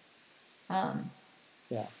everything.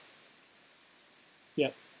 Yeah.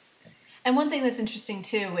 Yep. And one thing that's interesting,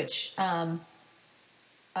 too, which I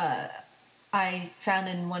found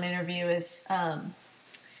in one interview is, I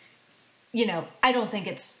don't think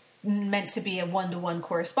it's meant to be a one-to-one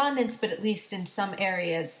correspondence, but at least in some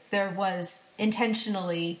areas there was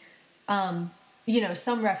intentionally,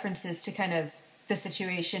 some references to kind of the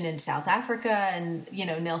situation in South Africa and,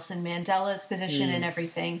 Nelson Mandela's position and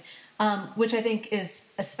everything, which I think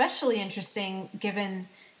is especially interesting given...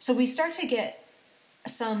 So we start to get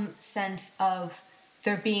some sense of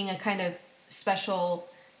there being a kind of special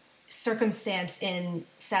circumstance in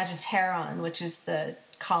Sagittarion, which is the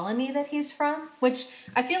colony that he's from, which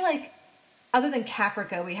I feel like other than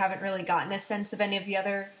Caprica, we haven't really gotten a sense of any of the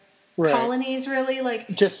other colonies, really. Like,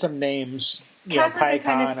 just some names. Caprica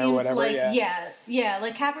kind of seems whatever, like,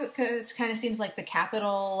 like Caprica kind of seems like the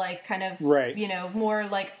capital, like kind of, more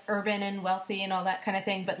like urban and wealthy and all that kind of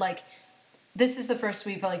thing. But like, this is the first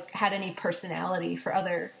we've like had any personality for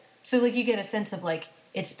other. So like, you get a sense of like,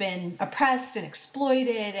 it's been oppressed and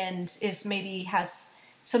exploited and is maybe has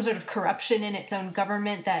some sort of corruption in its own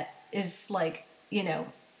government that is like,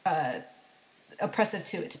 oppressive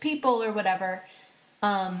to its people or whatever.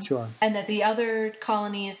 Sure. and that the other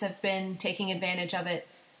colonies have been taking advantage of it.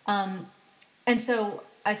 And so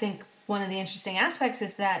I think one of the interesting aspects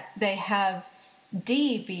is that they have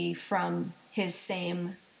Dee be from his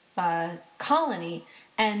same colony,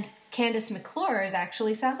 and Candace McClure is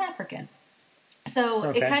actually South African. So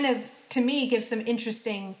Okay. it kind of, to me, gives some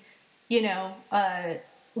interesting,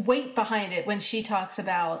 weight behind it when she talks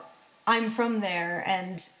about, I'm from there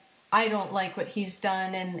and I don't like what he's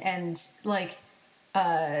done, and like,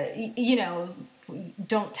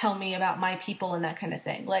 don't tell me about my people and that kind of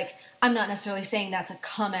thing. Like, I'm not necessarily saying that's a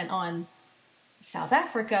comment on South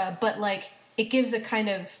Africa, but like, it gives a kind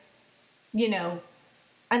of,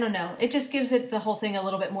 I don't know, it just gives it the whole thing a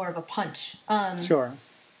little bit more of a punch. Sure.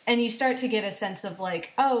 And you start to get a sense of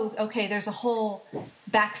like, oh, okay, there's a whole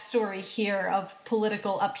backstory here of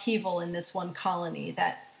political upheaval in this one colony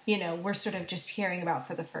that, we're sort of just hearing about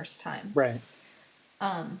for the first time. Right.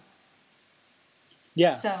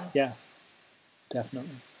 Yeah. So. Yeah.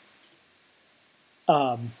 Definitely.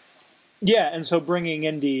 Yeah, and so bringing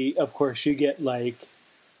Indy, of course, you get like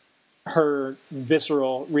her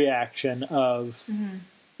visceral reaction of,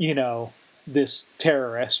 this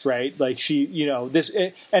terrorist, right? Like she,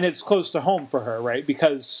 and it's close to home for her, right?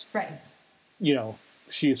 Because, Right.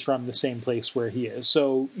 She's from the same place where he is.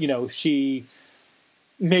 So, she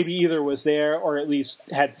maybe either was there or at least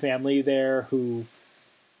had family there who,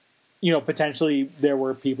 potentially there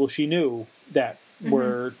were people she knew that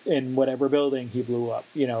were in whatever building he blew up,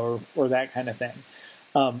 or that kind of thing.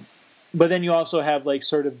 But then you also have like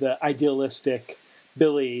sort of the idealistic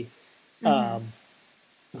Billy,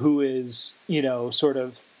 who is, sort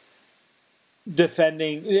of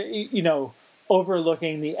defending,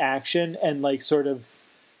 overlooking the action and like sort of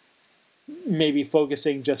maybe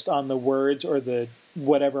focusing just on the words or the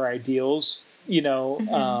whatever ideals,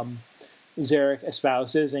 Zarek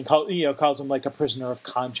espouses, and calls him like a prisoner of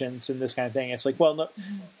conscience and this kind of thing. It's like, well,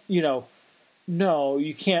 no, no,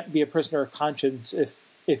 you can't be a prisoner of conscience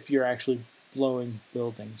if you're actually blowing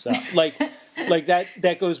buildings up. Like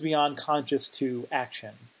that goes beyond conscious to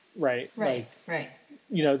action, right? Right. Like, Right.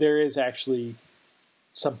 There is actually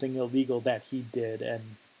something illegal that he did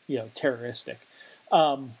and, terroristic.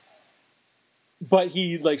 But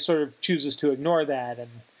he like sort of chooses to ignore that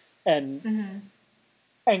and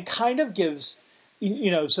kind of gives,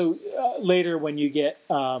 so later when you get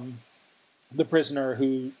the prisoner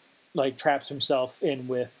who like traps himself in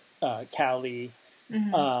with Callie,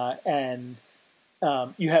 and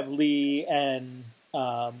you have Lee and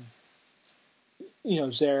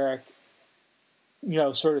Zarek,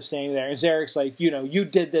 sort of staying there, and Zarek's like, you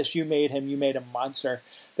did this, you made him a monster.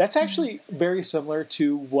 That's actually very similar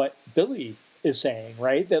to what Billy is saying,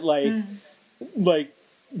 right? That like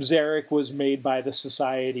Zarek was made by the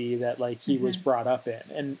society that like he was brought up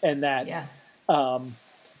in, and that that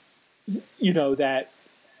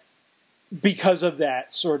because of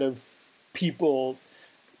that sort of people,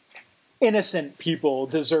 innocent people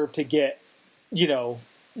deserve to get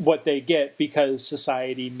what they get because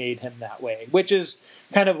society made him that way, which is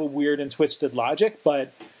kind of a weird and twisted logic,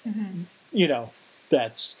 but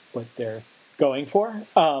that's what they're going for.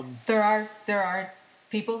 There are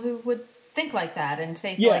people who would think like that and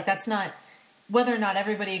say like that's not, whether or not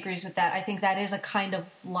everybody agrees with that. I think that is a kind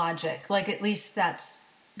of logic. Like at least that's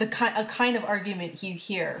a kind of argument you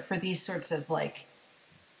hear for these sorts of like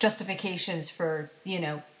justifications for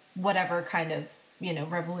whatever kind of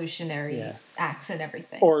revolutionary acts and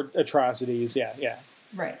everything, or atrocities.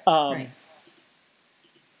 Right. Right.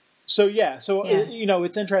 So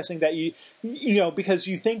it's interesting that you because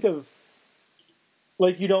you think of,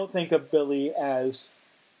 like, you don't think of Billy as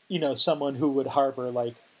someone who would harbor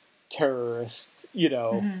like terrorist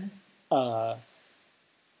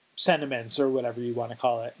sentiments or whatever you want to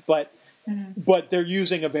call it, but they're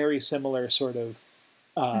using a very similar sort of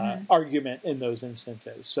argument in those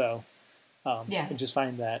instances. So I just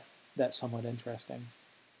find that somewhat interesting.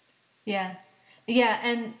 Yeah,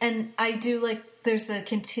 and I do like. There's the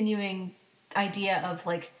continuing idea of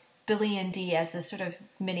like Billy and Dee as this sort of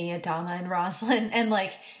mini Adama and Roslyn, and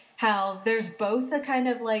like how there's both a kind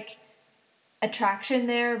of like attraction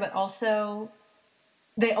there, but also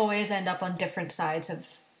they always end up on different sides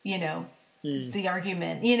of the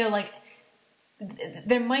argument. Like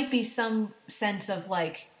there might be some sense of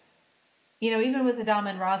like even with Adama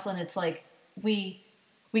and Roslyn, it's like we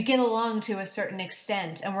get along to a certain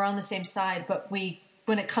extent and we're on the same side, but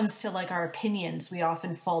when it comes to like our opinions, we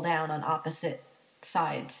often fall down on opposite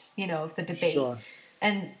sides, of the debate. Sure.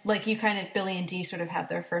 And like you kind of, Billy and Dee sort of have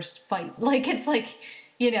their first fight. Like it's like,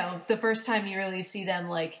 the first time you really see them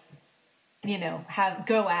like have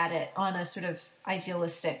go at it on a sort of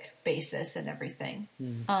idealistic basis and everything.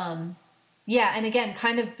 Yeah, and again,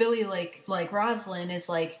 kind of Billy, like Rosalind, is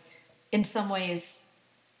like in some ways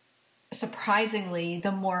surprisingly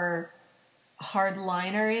the more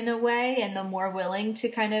hardliner in a way, and the more willing to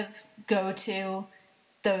kind of go to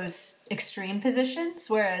those extreme positions,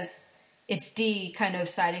 whereas it's Dee kind of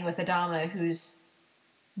siding with Adama, who's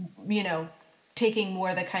taking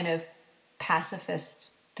more the kind of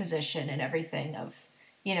pacifist position and everything of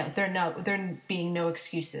there being no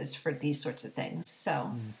excuses for these sorts of things.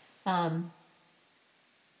 So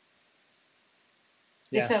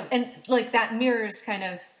Yeah. so, and like that mirrors kind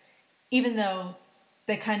of, even though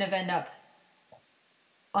they kind of end up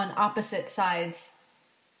on opposite sides,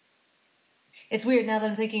 it's weird now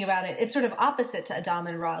that I'm thinking about it. It's sort of opposite to Adama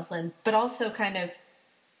and Rosalind, but also kind of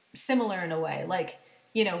similar in a way. Like,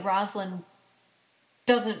 Rosalind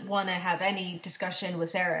doesn't want to have any discussion with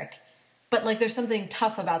Zarek, but like there's something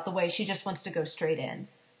tough about the way she just wants to go straight in.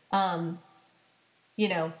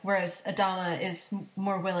 Whereas Adama is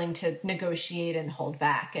more willing to negotiate and hold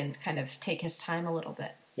back and kind of take his time a little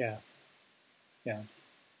bit. Yeah. Yeah.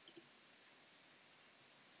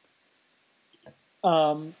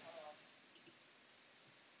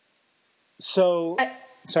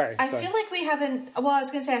 Sorry. I feel like we haven't. Well, I was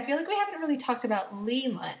going to say, I feel like we haven't really talked about Lee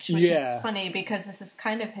much, which is funny because this is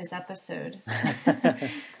kind of his episode.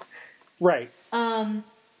 Right.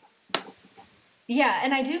 Yeah,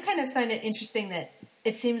 and I do kind of find it interesting that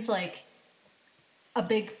it seems like a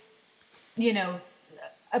big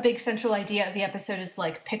central idea of the episode is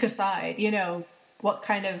like, pick a side, what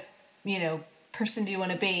kind of, person do you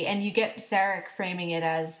want to be? And you get Zarek framing it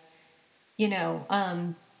as,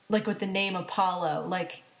 like with the name Apollo,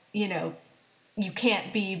 like, you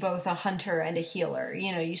can't be both a hunter and a healer.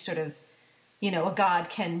 You sort of, a god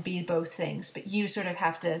can be both things, but you sort of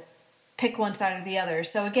have to pick one side or the other.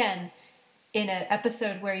 So again, in an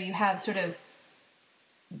episode where you have sort of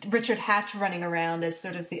Richard Hatch running around as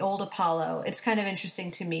sort of the old Apollo, it's kind of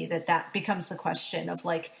interesting to me that becomes the question of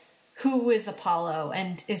like, who is Apollo,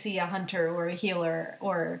 and is he a hunter or a healer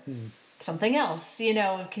or something else?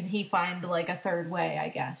 Can he find like a third way, I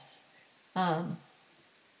guess?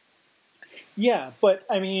 Yeah, but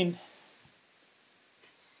I mean,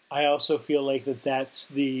 I also feel like that's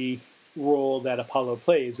the role that Apollo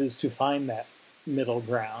plays, is to find that middle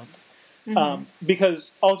ground.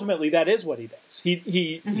 Because ultimately that is what he does.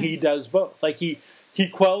 He does both. Like he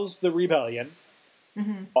quells the rebellion,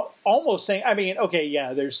 almost saying, I mean, okay,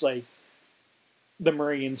 yeah, there's like the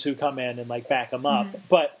Marines who come in and like back him up,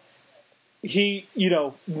 but he,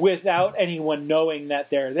 without anyone knowing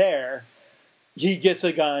that they're there, he gets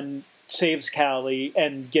a gun, saves Callie,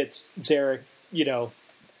 and gets Zarek,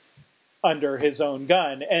 under his own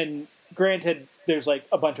gun. And granted, there's like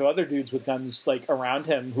a bunch of other dudes with guns like around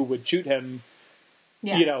him who would shoot him,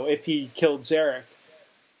 if he killed Zarek.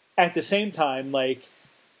 At the same time, like,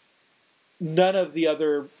 none of the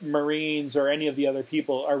other Marines or any of the other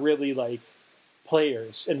people are really like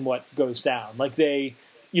players in what goes down. Like they,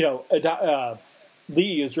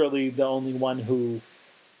 Lee is really the only one who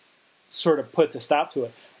sort of puts a stop to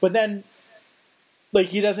it. But then, like,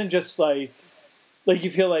 he doesn't just like you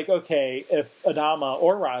feel like, okay, if Adama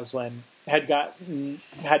or Rosalind had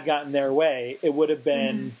gotten their way, it would have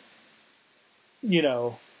been, we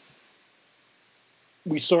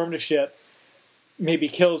stormed a ship, maybe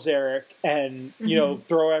kill Zarek, and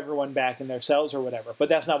throw everyone back in their cells or whatever. But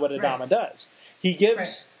that's not what Adama does. He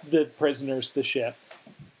gives the prisoners the ship,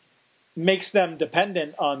 makes them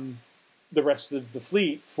dependent on the rest of the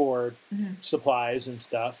fleet for supplies and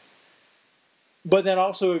stuff, but then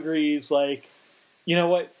also agrees, like, you know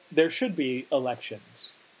what, there should be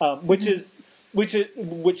elections,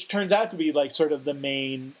 which turns out to be like sort of the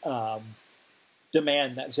main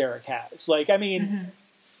demand that Zarek has. Like, I mean,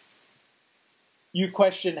 you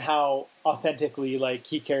question how authentically like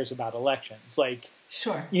he cares about elections. Like,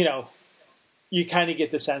 sure, you kind of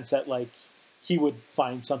get the sense that like he would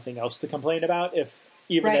find something else to complain about if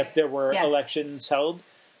there were elections held.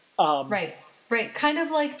 Right. Kind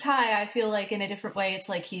of like Ty, I feel like in a different way, it's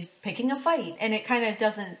like he's picking a fight, and it kind of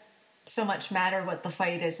doesn't so much matter what the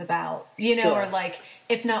fight is about, or like,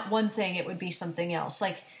 if not one thing, it would be something else.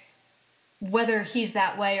 Like, whether he's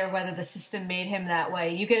that way or whether the system made him that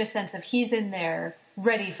way, you get a sense of he's in there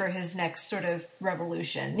ready for his next sort of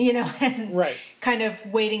revolution, and kind of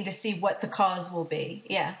waiting to see what the cause will be.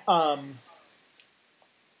 Yeah.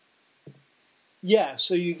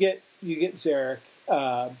 So you get Zarek,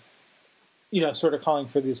 sort of calling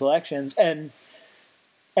for these elections, and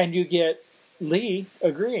you get Lee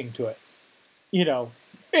agreeing to it,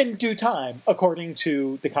 in due time, according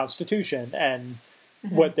to the Constitution and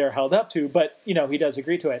what they're held up to. But, he does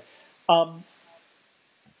agree to it.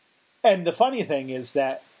 And the funny thing is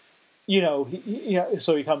that, so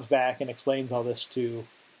he comes back and explains all this to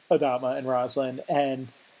Adama and Roslin, and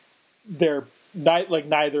they're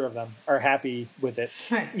neither of them are happy with it,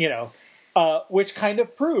 Right. Which kind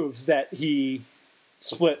of proves that he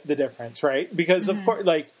split the difference, right? Because of course,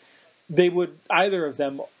 either of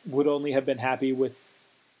them would only have been happy with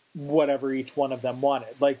whatever each one of them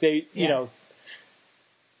wanted.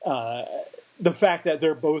 The fact that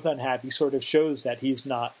they're both unhappy sort of shows that he's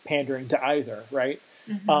not pandering to either, right?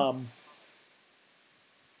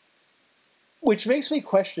 Which makes me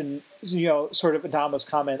question, sort of Adama's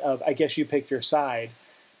comment of, I guess you picked your side,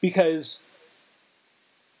 because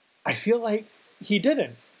I feel like he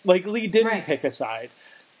didn't. Like, Lee didn't pick a side.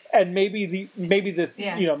 And maybe the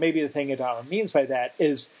thing Adama means by that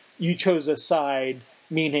is you chose a side,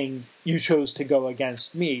 meaning you chose to go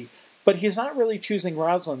against me. But he's not really choosing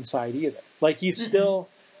Roslin's side either. Like, he's still,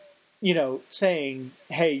 saying,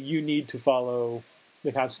 hey, you need to follow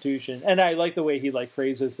the Constitution. And I like the way he,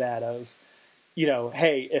 phrases that of,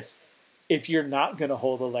 hey, if you're not going to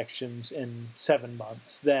hold elections in 7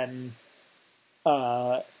 months, then,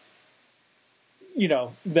 then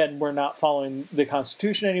we're not following the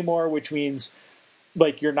Constitution anymore, which means,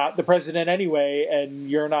 you're not the president anyway, and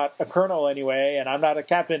you're not a colonel anyway, and I'm not a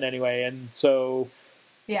captain anyway, and so...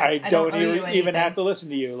 Yeah, I don't even have to listen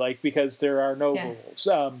to you, because there are no rules.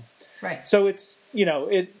 Right. So it's,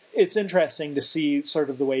 it's interesting to see sort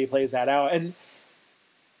of the way he plays that out.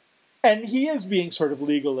 And he is being sort of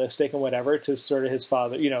legalistic and whatever to sort of his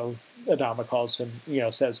father, Adama calls him,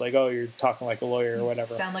 says oh, you're talking like a lawyer or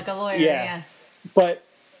whatever. Sound like a lawyer, yeah. But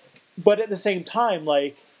at the same time,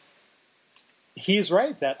 he's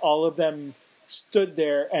right that all of them stood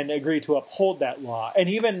there and agreed to uphold that law. And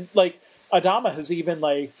even, Adama has even,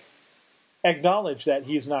 acknowledged that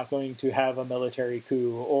he's not going to have a military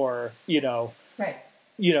coup or,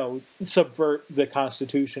 subvert the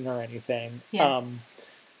Constitution or anything. Yeah.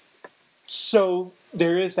 So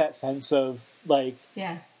there is that sense of,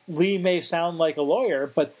 Lee may sound like a lawyer,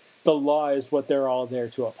 but the law is what they're all there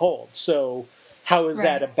to uphold. So how is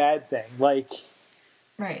that a bad thing? Right.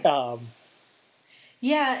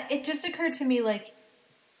 Yeah, it just occurred to me,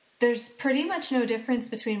 there's pretty much no difference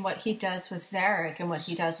between what he does with Zarek and what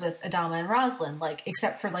he does with Adama and Roslin,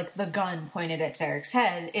 except for, the gun pointed at Zarek's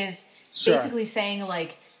head, is basically saying,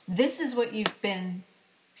 this is what you've been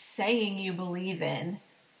saying you believe in.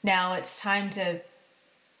 Now it's time to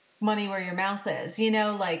money where your mouth is.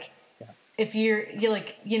 If you're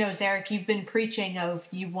Zarek, you've been preaching of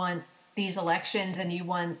you want these elections and you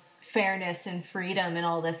want fairness and freedom and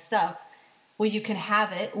all this stuff. Well, you can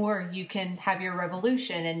have it, or you can have your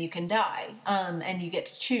revolution and you can die, and you get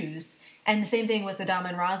to choose. And the same thing with Adama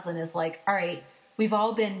and Roslin is all right, we've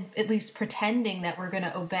all been at least pretending that we're going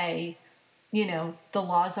to obey, the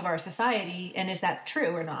laws of our society, and is that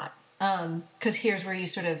true or not? Because here's where you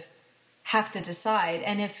sort of have to decide.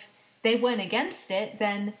 And if they went against it,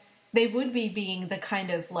 then they would be being the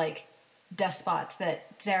kind of despots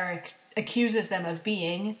that Zarek accuses them of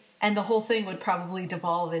being. And the whole thing would probably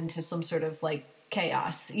devolve into some sort of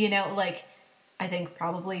chaos, I think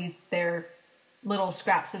probably their little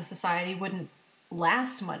scraps of society wouldn't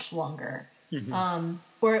last much longer.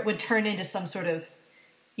 Or it would turn into some sort of,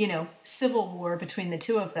 civil war between the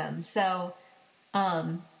two of them. So,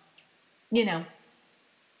 he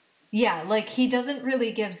doesn't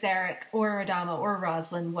really give Zarek or Adama or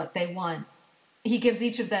Roslin what they want. He gives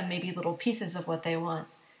each of them maybe little pieces of what they want.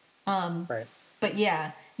 Right. But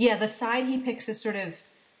the side he picks is sort of,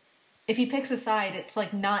 if he picks a side, it's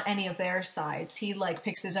not any of their sides. He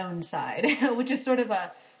picks his own side, which is sort of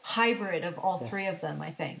a hybrid of all three of them, I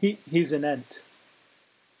think. He's an ent.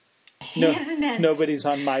 He is an ent. Nobody's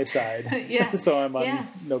on my side. So I'm on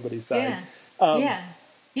nobody's side.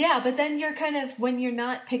 Yeah, but then you're kind of, when you're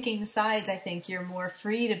not picking sides, I think you're more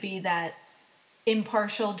free to be that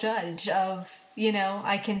impartial judge of,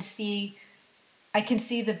 I can see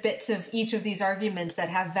the bits of each of these arguments that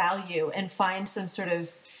have value and find some sort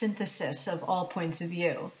of synthesis of all points of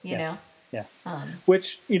view, you know? Yeah.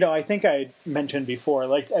 Which, I think I mentioned before,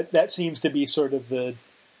 that seems to be sort of the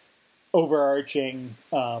overarching,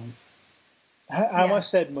 I almost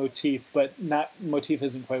said motif, but motif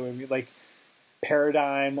isn't quite what I mean,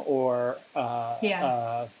 paradigm or,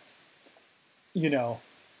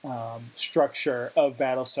 structure of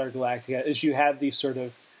Battlestar Galactica is you have these sort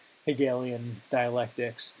of Hegelian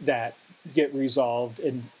dialectics that get resolved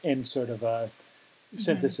in sort of a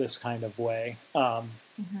synthesis kind of way,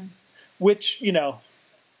 which,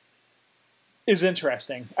 is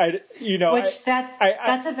interesting. That's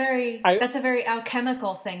a very I- that's a very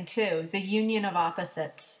alchemical thing too. The union of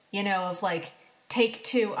opposites, of like take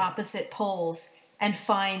two opposite poles and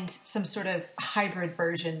find some sort of hybrid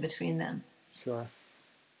version between them. Sure.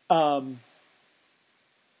 I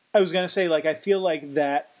was going to say, like, I feel like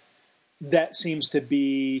that seems to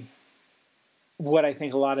be what I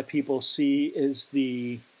think a lot of people see is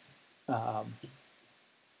the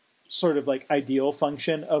sort of like ideal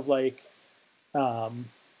function of like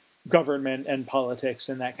government and politics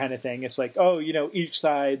and that kind of thing. It's like, oh, each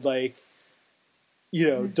side like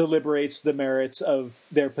deliberates the merits of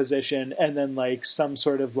their position, and then like some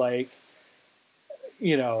sort of like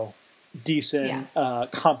decent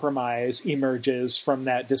compromise emerges from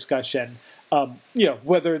that discussion.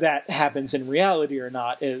 Whether that happens in reality or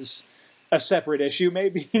not is a separate issue,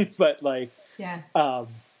 maybe. But like, I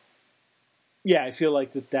feel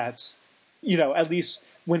like that's at least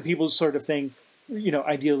when people sort of think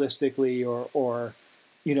idealistically or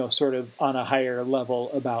sort of on a higher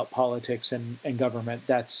level about politics and government,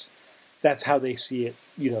 that's how they see it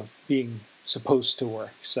being supposed to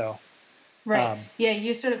work. So right.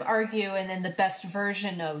 You sort of argue, and then the best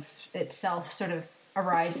version of itself sort of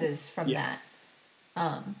arises from that.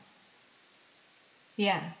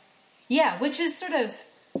 Which is sort of,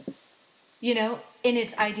 in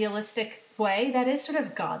its idealistic way, that is sort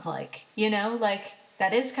of godlike, like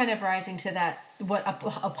that is kind of rising to that, what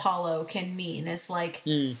Apollo can mean is like,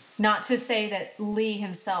 not to say that Lee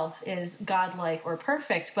himself is godlike or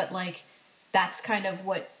perfect, but like, that's kind of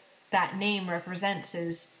what that name represents,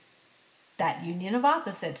 is that union of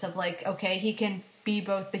opposites of like, okay, he can be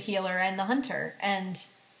both the healer and the hunter and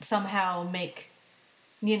somehow make,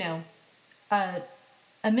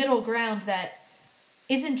 a middle ground that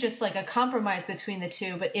isn't just like a compromise between the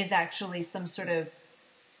two, but is actually some sort of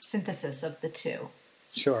synthesis of the two.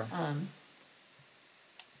 Sure.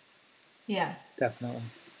 Yeah. Definitely.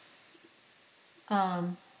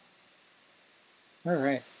 All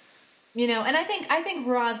right. And I think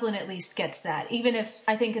Roslin at least gets that, even if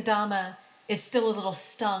I think Adama is still a little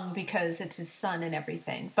stung because it's his son and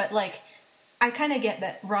everything. But like, I kind of get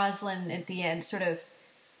that Roslin at the end sort of,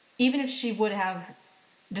 even if she would have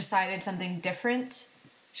decided something different,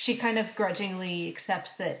 she kind of grudgingly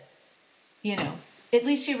accepts that, at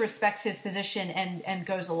least she respects his position and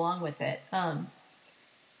goes along with it.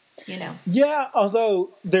 Yeah,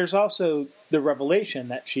 although there's also the revelation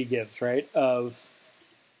that she gives, right? Of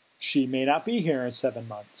she may not be here in 7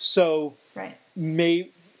 months. So right.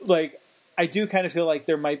 I do kind of feel like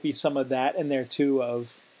there might be some of that in there too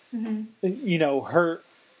of,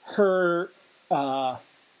 her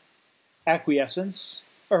acquiescence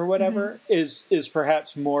or whatever is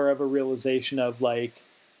perhaps more of a realization of like,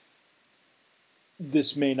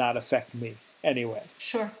 this may not affect me anyway.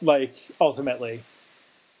 Sure. Like ultimately.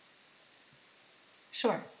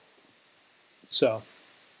 Sure. So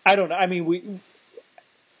I don't know. I mean,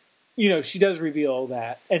 she does reveal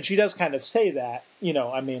that, and she does kind of say that,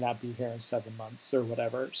 I may not be here in 7 months or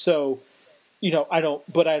whatever. So, we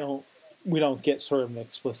don't get sort of an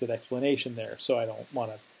explicit explanation there. So I don't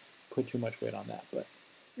want to put too much weight on that, but,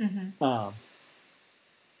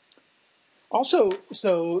 also,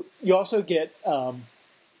 so you also get,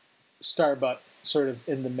 Starbuck sort of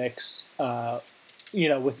in the mix,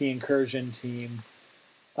 with the incursion team,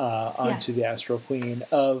 onto the Astral Queen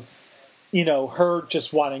of, her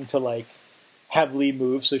just wanting to like have Lee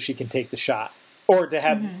move so she can take the shot, or to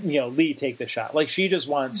have Lee take the shot. Like she just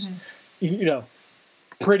wants,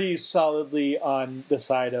 pretty solidly on the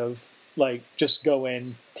side of like just go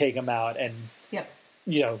in, take him out, and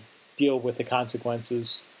deal with the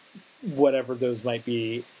consequences, whatever those might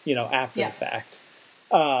be, after the fact.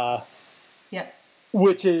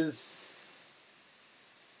 Which is,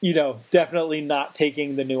 definitely not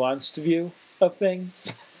taking the nuanced view of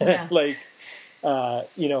things. Yeah.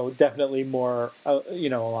 Definitely more,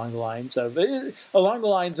 along the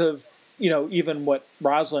lines of, even what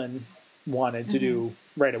Roslin wanted to do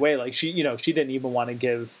right away. Like she didn't even want to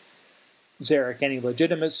give Zarek any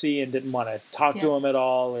legitimacy and didn't want to talk to him at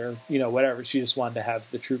all, or, whatever. She just wanted to have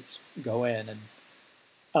the troops go in. And,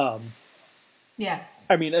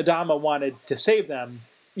 I mean, Adama wanted to save them,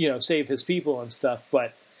 save his people and stuff,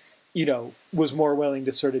 but, was more willing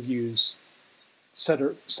to sort of use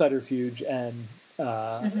subterfuge and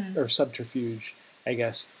or subterfuge, I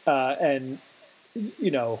guess, and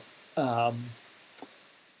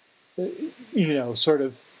sort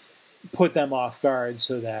of put them off guard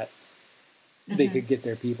so that they could get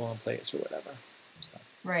their people in place or whatever. So.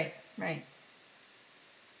 Right.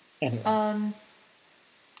 Anyway.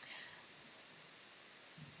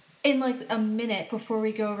 In like a minute before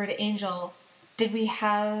we go over to Angel, did we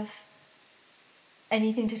have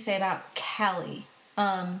anything to say about Callie?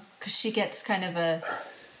 Because she gets kind of a...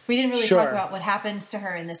 We didn't really talk about what happens to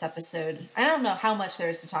her in this episode. I don't know how much there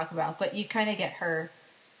is to talk about, but you kind of get her,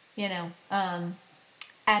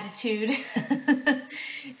 attitude,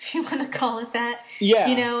 if you want to call it that. Yeah.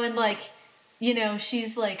 And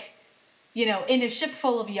she's in a ship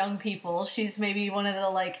full of young people, she's maybe one of the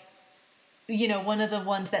one of the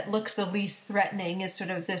ones that looks the least threatening is sort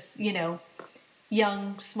of this,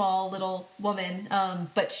 young, small little woman.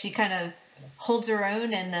 But she kind of holds her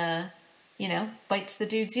own and, bites the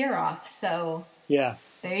dude's ear off. So yeah,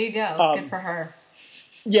 there you go. Good for her.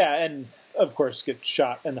 Yeah. And of course gets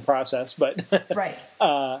shot in the process, but right.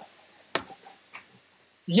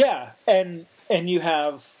 Yeah. And you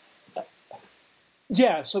have,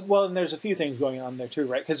 and there's a few things going on there too,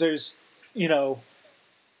 right? Cause there's,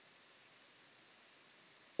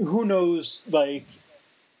 who knows,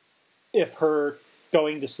 if her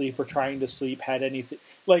going to sleep or trying to sleep had anything,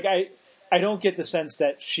 I don't get the sense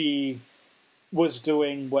that she was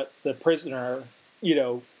doing what the prisoner,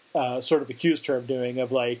 sort of accused her of doing,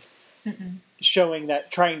 of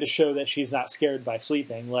trying to show that she's not scared by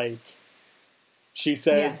sleeping. She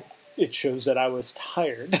says, it shows that I was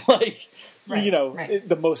tired. Right.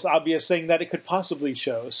 The most obvious thing that it could possibly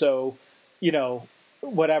show. So,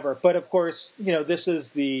 whatever. But of course, this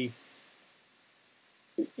is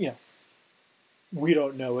we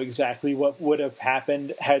don't know exactly what would have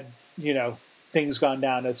happened had, things gone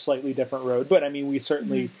down a slightly different road. But I mean, we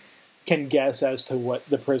certainly can guess as to what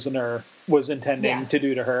the prisoner was intending to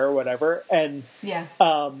do to her or whatever. And, you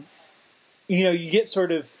get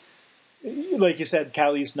sort of, like you said,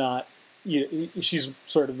 Callie's not, she's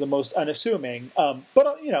sort of the most unassuming.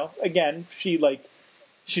 But, again,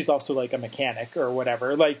 she's also a mechanic or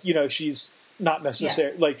whatever. She's not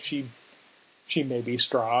necessarily, she may be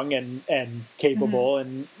strong and capable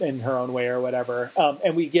in her own way or whatever.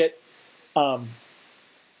 And we get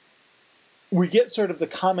sort of the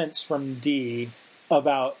comments from Dee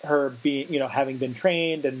about her being, having been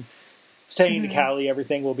trained and saying to Callie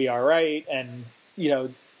everything will be all right, and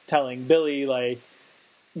telling Billy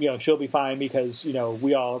she'll be fine because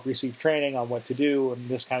we all receive training on what to do and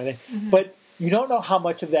this kind of thing. But you don't know how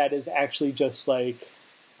much of that is actually just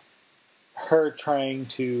her trying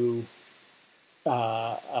to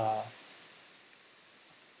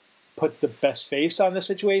put the best face on the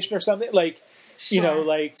situation or something. I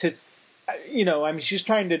mean, she's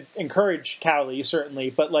trying to encourage Callie, certainly,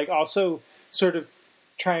 but also sort of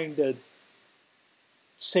trying to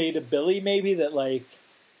say to Billy maybe that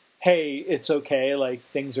hey, it's okay,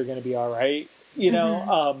 things are going to be all right, I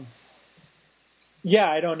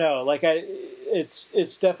don't know.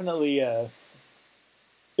 It's definitely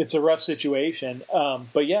it's a rough situation.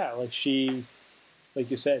 But yeah, she, like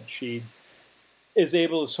you said, she is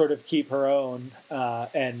able to sort of keep her own,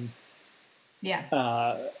 and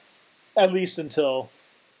at least until,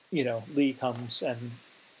 Lee comes and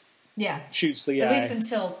shoots the guy. At least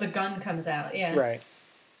until the gun comes out. Yeah. Right.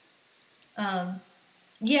 And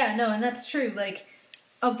that's true.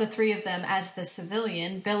 Of the three of them, as the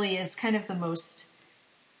civilian, Billy is kind of the most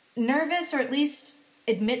nervous, or at least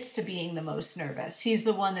admits to being the most nervous. He's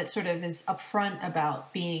the one that sort of is upfront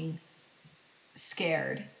about being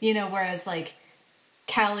scared, whereas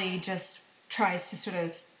Callie just tries to sort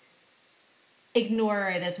of ignore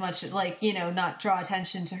it as much, not draw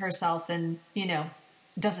attention to herself, and,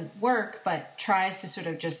 doesn't work, but tries to sort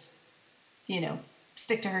of just,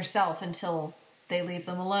 stick to herself until they leave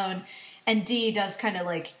them alone. And Dee does kind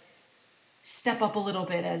of step up a little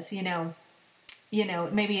bit as,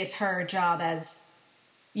 maybe it's her job as,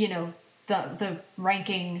 the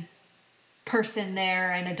ranking person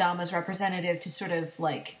there and Adama's representative to sort of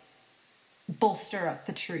bolster up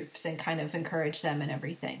the troops and kind of encourage them and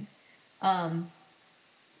everything.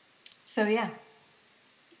 So yeah.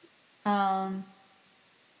 I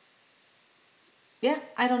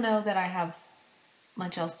don't know that I have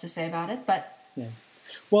much else to say about it, but yeah.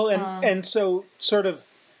 Well, and so sort of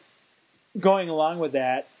going along with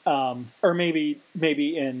that, or maybe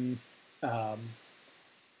in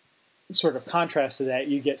sort of contrast to that,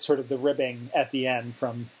 you get sort of the ribbing at the end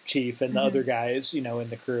from Chief and the other guys, in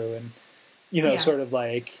the crew, and sort of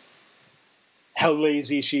how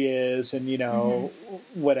lazy she is, and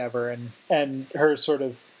whatever, and her sort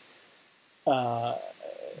of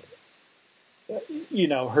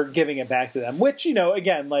her giving it back to them, which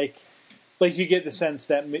again, you get the sense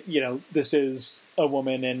that this is a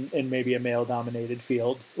woman in maybe a male dominated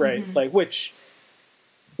field, right? Which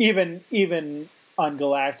even on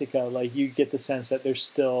Galactica, you get the sense that there's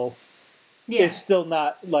still Yeah. it's still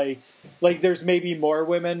not like there's maybe more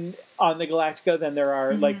women on the Galactica than there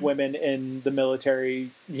are like women in the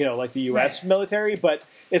military, like the U.S. military, but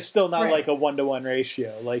it's still not like a 1-to-1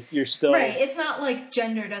 ratio. Like you're still It's not like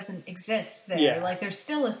gender doesn't exist there. Yeah. Like there's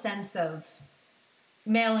still a sense of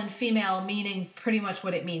male and female meaning pretty much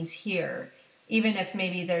what it means here, even if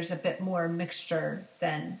maybe there's a bit more mixture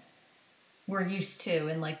than we're used to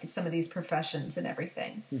in like some of these professions and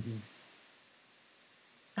everything.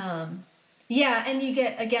 Yeah, and you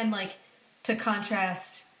get, again, like, to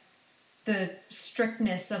contrast the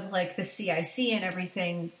strictness of, like, the CIC and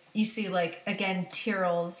everything, you see, like, again,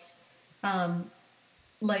 Tyrell's,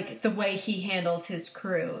 like, the way he handles his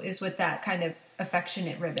crew is with that kind of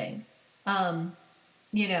affectionate ribbing.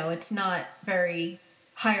 It's not very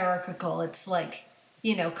hierarchical. It's, like,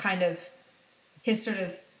 kind of his sort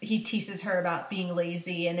of, he teases her about being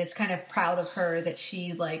lazy and is kind of proud of her that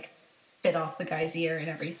she, like, bit off the guy's ear and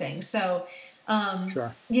everything. So,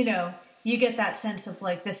 sure. You get that sense of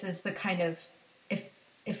like, this is the kind of,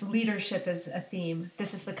 if leadership is a theme,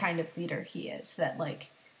 this is the kind of leader he is, that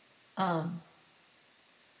like,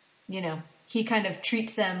 he kind of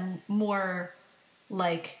treats them more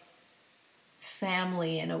like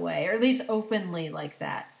family in a way, or at least openly like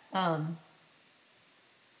that,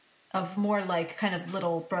 of more like kind of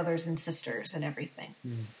little brothers and sisters and everything.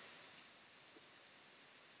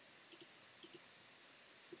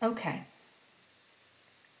 Okay.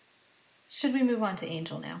 Should we move on to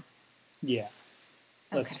Angel now? Yeah.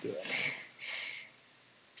 Let's do it.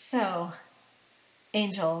 So,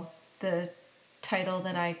 Angel, the title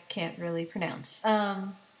that I can't really pronounce.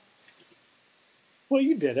 Well,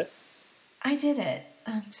 you did it. I did it.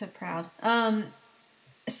 I'm so proud.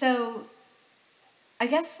 So, I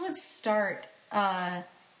guess let's start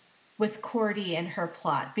with Cordy and her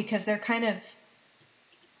plot, because they're kind of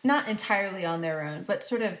not entirely on their own, but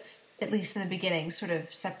sort of, at least in the beginning, sort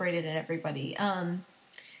of separated in everybody.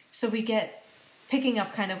 So we get, picking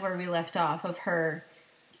up kind of where we left off, of her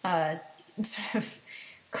sort of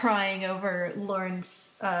crying over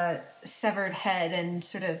Lauren's severed head and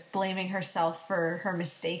sort of blaming herself for her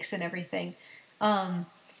mistakes and everything. And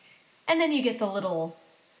then you get the little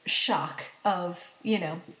shock of,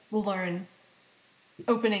 Lauren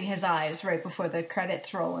opening his eyes right before the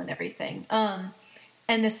credits roll and everything.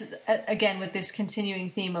 And this, again, with this continuing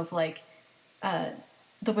theme of, like,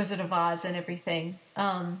 The Wizard of Oz and everything.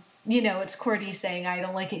 It's Cordy saying, I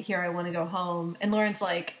don't like it here, I want to go home. And Lauren's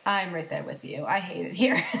like, I'm right there with you. I hate it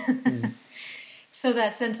here. So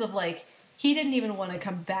that sense of, like, he didn't even want to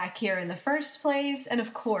come back here in the first place. And,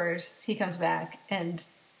 of course, he comes back and,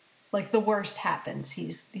 like, the worst happens.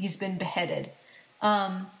 He's been beheaded.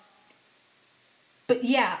 But,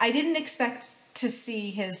 yeah, I didn't expect to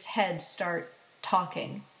see his head start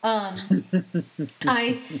talking. I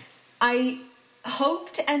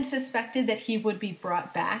hoped and suspected that he would be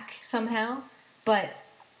brought back somehow, but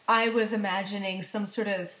I was imagining some sort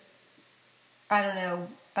of, I don't know,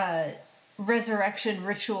 resurrection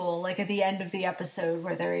ritual, like at the end of the episode,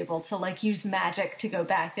 where they're able to like use magic to go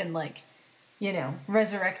back and like,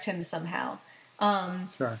 resurrect him somehow.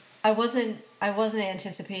 Sure. I wasn't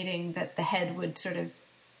anticipating that the head would sort of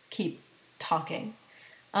keep talking.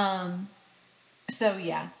 So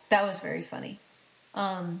yeah, that was very funny.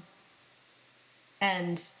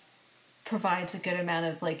 And provides a good amount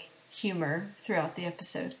of like humor throughout the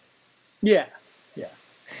episode. Yeah.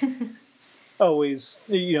 It's always,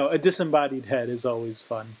 a disembodied head is always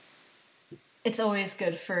fun. It's always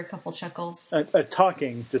good for a couple chuckles. A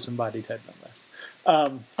talking disembodied head, no less.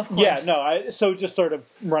 Of course. Yeah, no, so just sort of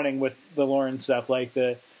running with the Lauren stuff, like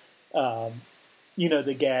the,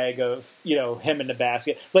 the gag of, him in the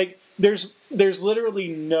basket. Like, there's literally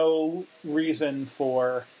no reason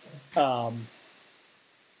for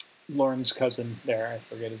Lauren's cousin there, I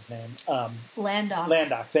forget his name.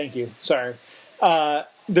 Landok, thank you. Sorry.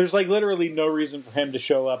 There's, like, literally no reason for him to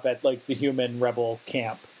show up at, like, the human rebel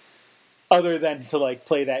camp. Other than to, like,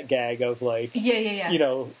 play that gag of, like,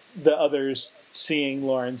 the others seeing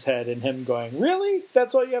Lauren's head and him going, really?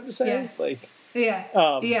 That's all you have to say? Yeah. Like,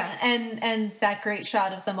 yeah. And that great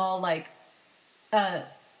shot of them all, like,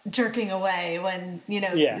 jerking away when,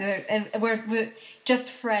 and we're just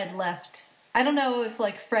Fred left. I don't know if,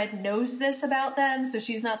 like, Fred knows this about them, so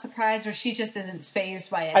she's not surprised, or she just isn't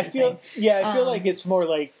fazed by anything. I feel like it's more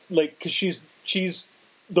like, because she's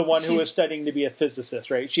the one who is studying to be a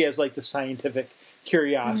physicist, right? She has, like, the scientific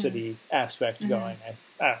curiosity aspect going. I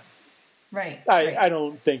don't know. Right. I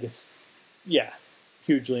don't think it's,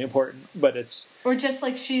 hugely important, but it's... Or just,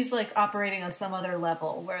 like, she's, like, operating on some other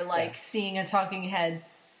level where, like, seeing a talking head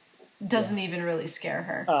doesn't even really scare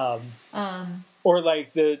her. Or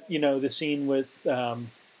like the scene with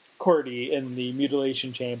Cordy in the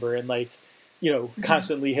mutilation chamber and like,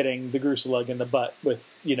 constantly hitting the Gruselug in the butt with,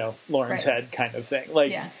 Lauren's Right. head kind of thing.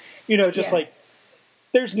 Like, Yeah. just Yeah. like,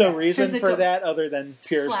 there's no Yeah, reason physical- for that other than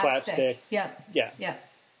pure slapstick. Yep. Yeah. Yep.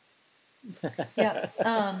 Yep.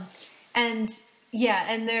 And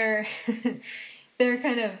they're they're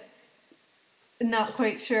kind of not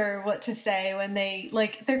quite sure what to say when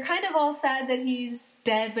they're kind of all sad that he's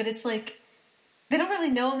dead, but it's like they don't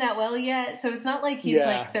really know him that well yet, so it's not like he's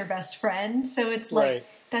like their best friend. So it's like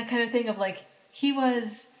that kind of thing of like he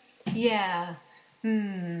was, like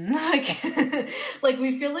like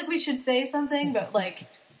we feel like we should say something, but like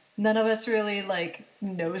none of us really like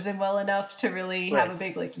knows him well enough to really have a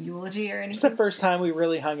big like eulogy or anything. It's the first time we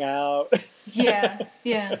really hung out. Yeah.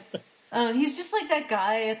 He's just like that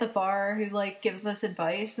guy at the bar who like gives us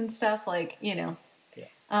advice and stuff, like, and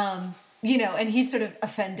he's sort of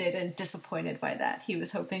offended and disappointed by that. He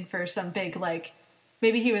was hoping for some big, like,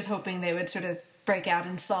 maybe he was hoping they would sort of break out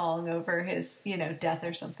in song over his, death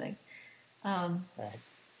or something. Right.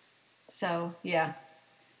 So, yeah.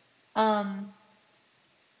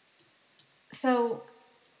 So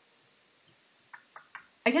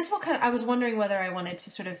I guess I was wondering whether I wanted to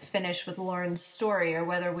sort of finish with Lauren's story or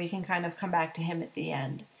whether we can kind of come back to him at the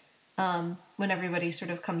end, when everybody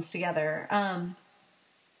sort of comes together.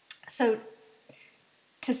 So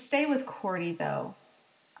to stay with Cordy though,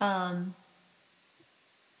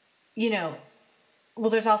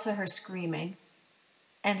 there's also her screaming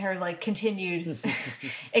and her like continued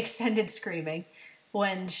extended screaming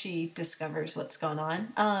when she discovers what's going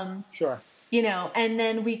on. Sure. And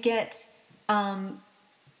then we get,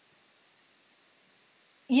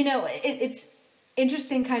 it's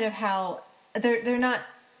interesting kind of how they're not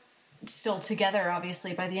still together,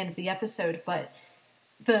 obviously, by the end of the episode, but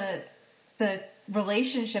the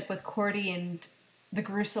relationship with Cordy and the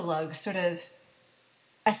Gruselug sort of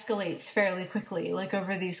escalates fairly quickly, like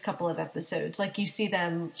over these couple of episodes. Like you see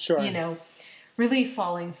them, really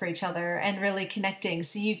falling for each other and really connecting.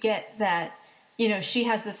 So you get that, she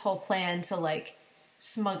has this whole plan to like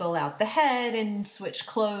smuggle out the head and switch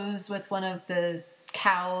clothes with one of the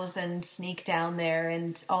cows and sneak down there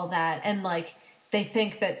and all that. And like, they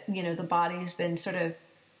think that, the body's been sort of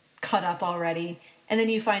cut up already. And then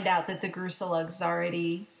you find out that the Gruselug's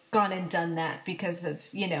already gone and done that because of,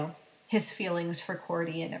 his feelings for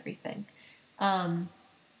Cordy and everything. So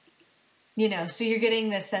you're getting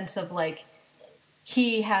this sense of like,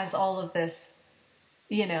 he has all of this,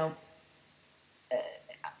 the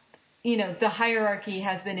hierarchy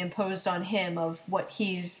has been imposed on him of what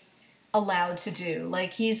he's allowed to do.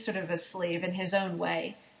 Like he's sort of a slave in his own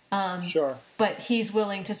way. Sure. But he's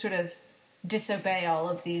willing to sort of disobey all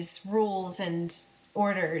of these rules and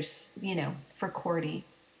orders, for Cordy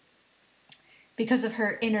because of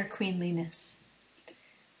her inner queenliness.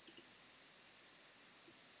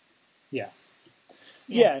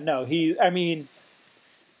 Yeah, no, and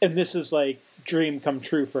this is like dream come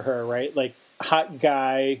true for her, right? Like hot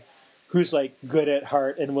guy who's like good at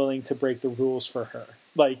heart and willing to break the rules for her.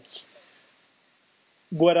 Like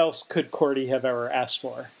what else could Cordy have ever asked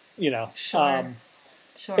for? Sure.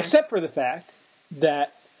 Except for the fact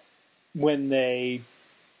that when they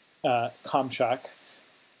shock,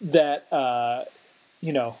 that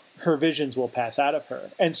her visions will pass out of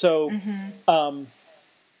her, and so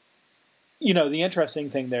the interesting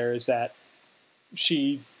thing there is that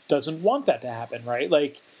she doesn't want that to happen, right?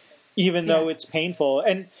 Like even though it's painful,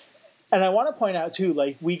 and I want to point out too,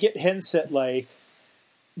 like we get hints at like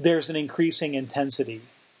there's an increasing intensity,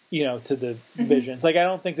 to the visions. Like I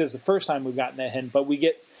don't think this is the first time we've gotten that hint, but we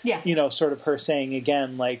get sort of her saying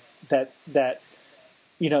again like that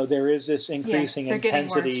there is this increasing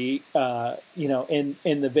intensity in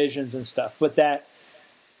the visions and stuff, but that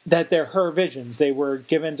they're her visions. They were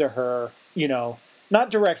given to her, not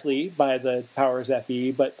directly by the powers that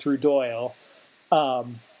be, but through Doyle,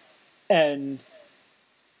 and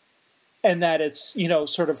that it's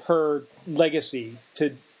sort of her legacy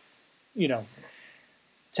to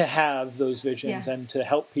to have those visions and to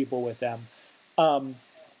help people with them. And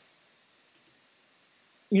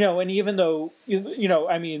even though, the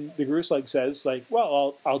Gruselug says like,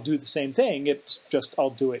 well, I'll do the same thing. It's just,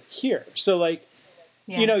 I'll do it here. So like,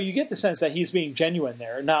 you get the sense that he's being genuine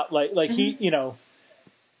there, not like he,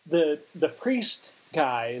 the priest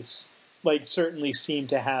guys like certainly seem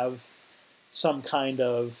to have some kind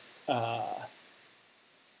of,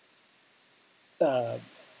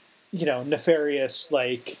 nefarious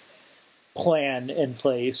like plan in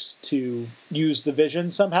place to use the vision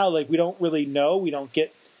somehow. Like we don't really know. We don't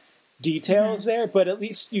get details there, but at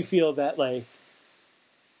least you feel that like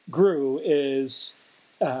Gru is,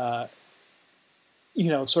 sort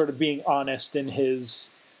of being honest in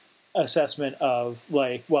his assessment of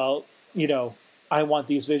like, well, I want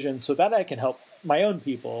these visions so that I can help my own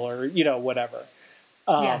people, or whatever.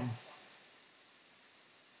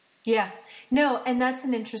 Yeah. No, and that's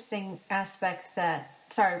an interesting aspect that.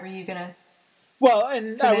 Sorry, were you gonna? Well,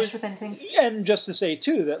 and finish with anything? And just to say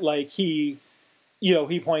too that like he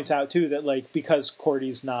points out too that like because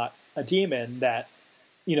Cordy's not a demon, that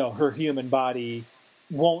her human body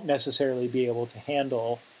won't necessarily be able to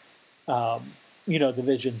handle the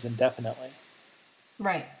visions indefinitely.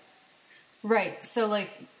 Right. So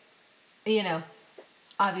like,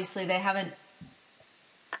 obviously they haven't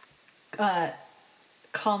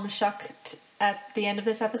calm shucked at the end of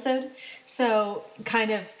this episode, so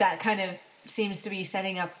that kind of seems to be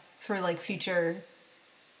setting up for like future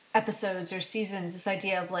episodes or seasons, this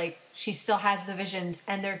idea of like she still has the visions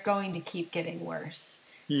and they're going to keep getting worse.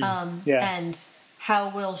 And how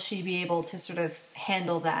will she be able to sort of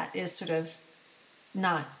handle that is sort of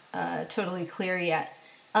not totally clear yet.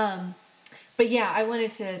 But yeah, I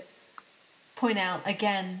wanted to point out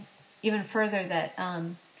again even further that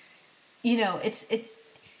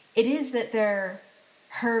it is that they're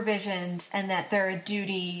her visions and that they're a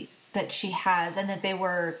duty that she has, and that they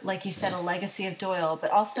were, like you said, a legacy of Doyle. But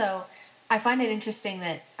also, I find it interesting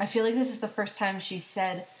that I feel like this is the first time she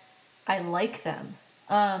said, I like them.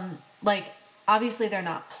 Like, obviously they're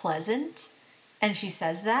not pleasant, and she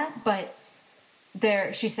says that, but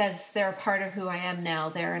she says they're a part of who I am now.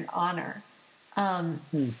 They're an honor.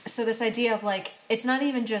 So this idea of like, it's not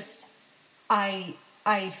even just I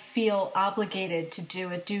feel obligated to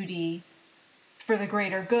do a duty for the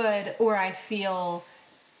greater good, or I feel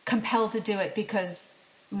compelled to do it because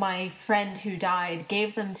my friend who died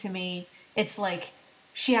gave them to me. It's like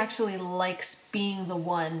she actually likes being the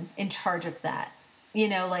one in charge of that.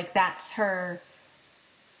 Like that's her,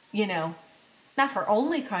 not her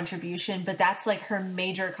only contribution, but that's like her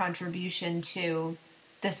major contribution to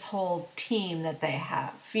this whole team that they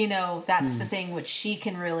have. That's the thing which she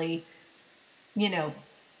can really,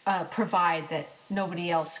 provide that nobody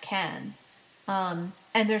else can. And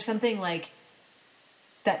there's something like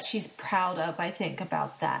that she's proud of, I think,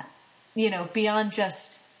 about that, beyond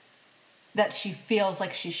just that she feels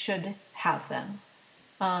like she should have them,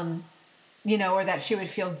 or that she would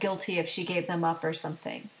feel guilty if she gave them up or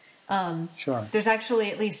something. Sure. There's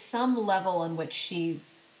actually at least some level in which she,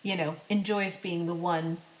 enjoys being the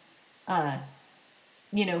one,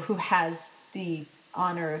 who has the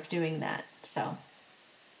honor of doing that. So,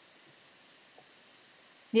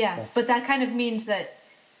 yeah, but that kind of means that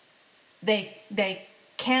they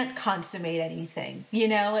can't consummate anything.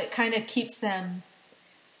 It kind of keeps them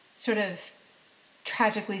sort of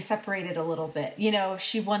tragically separated a little bit. If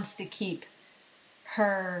she wants to keep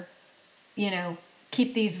her,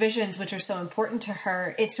 keep these visions, which are so important to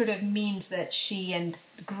her, it sort of means that she and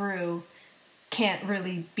Gru can't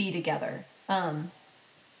really be together.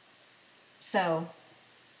 So,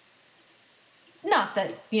 not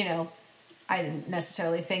that, I didn't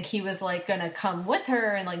necessarily think he was like going to come with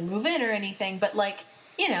her and like move in or anything, but like,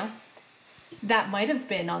 that might have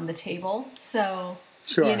been on the table. So,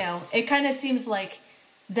 sure. It kind of seems like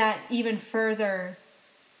that even further,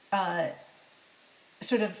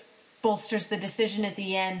 sort of bolsters the decision at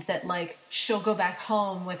the end that like she'll go back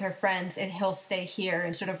home with her friends and he'll stay here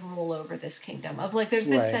and sort of rule over this kingdom. Of like, there's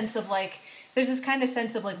this sense of like, there's this kind of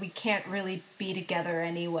sense of like, we can't really be together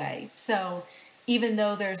anyway. So even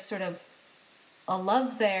though there's sort of a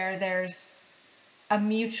love there, there's a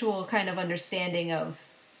mutual kind of understanding of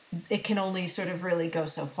it can only sort of really go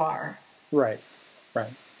so far. Right.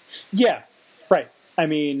 Yeah, right. I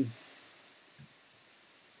mean,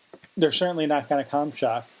 they're certainly not going to calm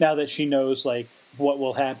shock now that she knows like what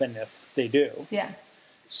will happen if they do. Yeah.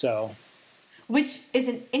 So. Which is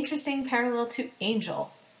an interesting parallel to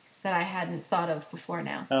Angel that I hadn't thought of before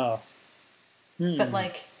now. Oh. But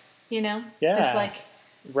like, yeah. There's like,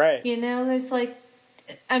 right. There's like,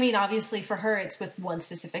 I mean, obviously for her it's with one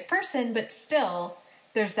specific person, but still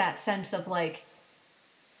there's that sense of like,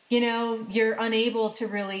 you're unable to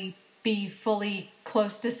really be fully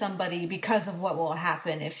close to somebody because of what will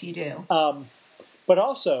happen if you do. But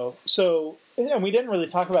also, and we didn't really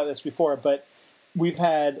talk about this before, but we've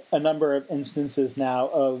had a number of instances now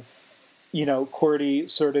of, Cordy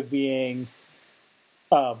sort of being,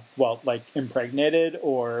 like impregnated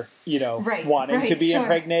or, wanting to be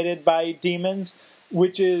impregnated by demons,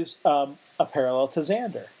 which is a parallel to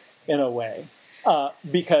Xander in a way.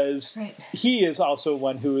 Because he is also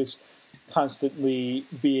one who is constantly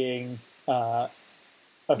being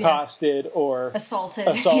accosted or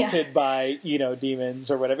assaulted by,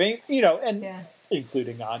 demons or whatever, and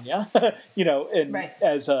including Anya,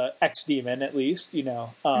 as a ex-demon at least,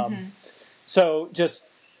 So just,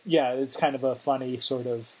 it's kind of a funny sort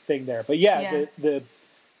of thing there. But the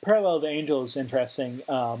parallel to Angel is interesting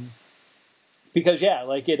because,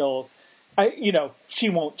 she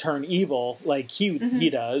won't turn evil like he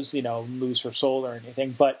does, lose her soul or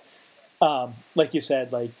anything. But like you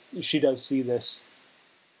said, like she does see this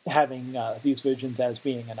having these visions as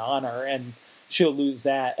being an honor, and she'll lose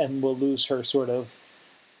that and will lose her sort of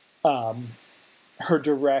her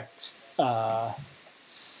direct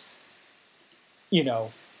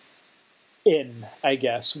I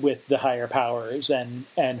guess, with the higher powers and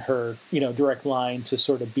her, direct line to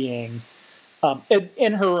sort of being,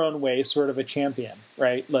 in her own way, sort of a champion,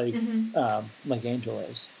 right? Like Angel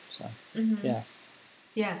is. So,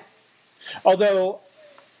 Yeah. Although,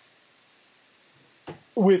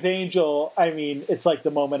 with Angel, I mean, it's like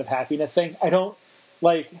the moment of happiness thing. I don't,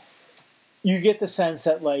 you get the sense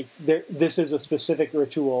that, this is a specific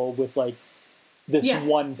ritual with, this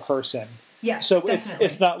one person. Yes, so definitely.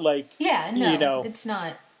 it's not like it's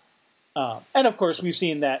not. And of course, we've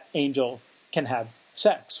seen that Angel can have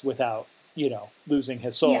sex without losing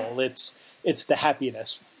his soul. Yeah. It's the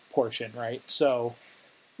happiness portion, right? So,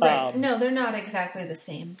 right. No, they're not exactly the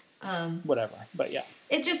same. Whatever, but yeah,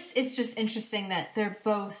 it's just interesting that they're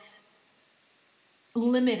both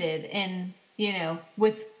limited in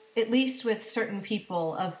with at least with certain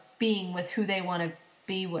people of being with who they want to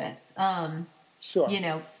be with. Sure.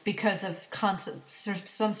 Because of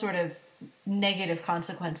some sort of negative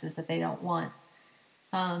consequences that they don't want.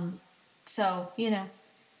 So,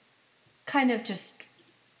 kind of just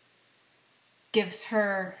gives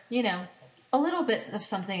her, a little bit of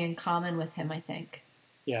something in common with him, I think.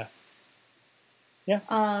 Yeah. Yeah.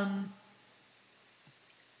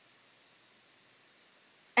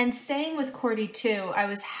 And staying with Cordy too, I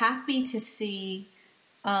was happy to see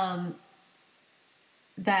that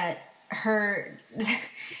her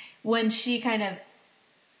when she kind of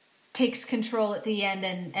takes control at the end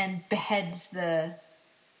and beheads the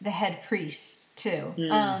head priest too.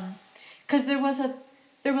 Because there was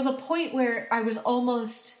a point where I was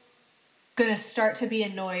almost gonna start to be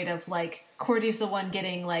annoyed of Cordy's the one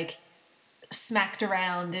getting smacked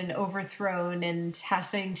around and overthrown and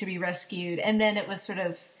having to be rescued, and then it was sort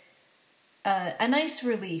of a nice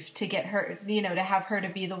relief to get her, to have her to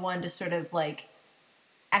be the one to sort of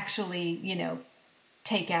actually,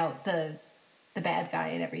 take out the bad guy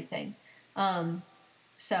and everything.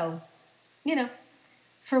 So,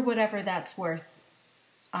 for whatever that's worth,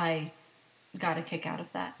 I got a kick out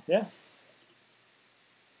of that. Yeah.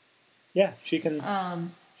 Yeah, she can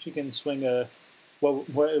swing a,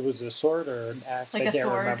 what it was, a sword or an axe? I can't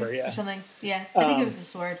remember. Or something. Yeah, I think it was a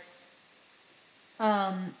sword.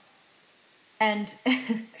 And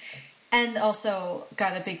and also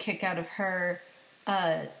got a big kick out of her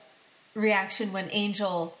reaction when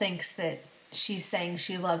Angel thinks that she's saying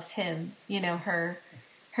she loves him. Her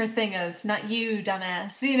thing of "not you,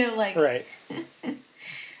 dumbass." Right.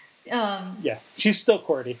 Yeah, she's still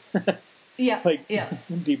Cordy. Yeah.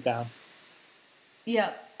 Deep down.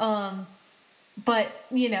 Yeah. But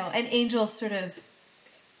and Angel's sort of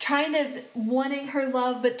wanting her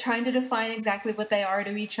love, but trying to define exactly what they are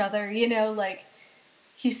to each other.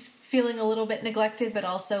 He's feeling a little bit neglected, but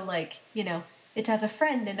also it's as a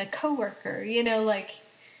friend and a coworker.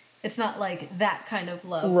 It's not that kind of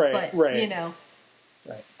love, right? But right.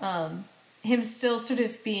 Him still sort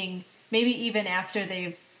of being, maybe even after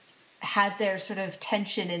they've had their sort of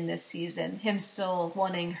tension in this season, him still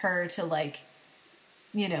wanting her to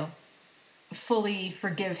fully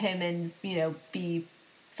forgive him and be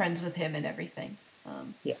friends with him and everything.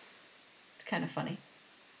 Yeah, it's kind of funny.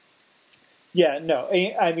 Yeah, no,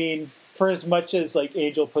 I mean, for as much as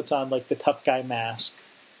Angel puts on the tough guy mask,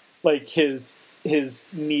 his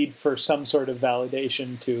need for some sort of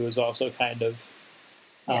validation too is also kind of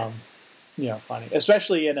funny,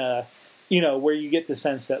 especially in a where you get the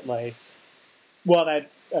sense that I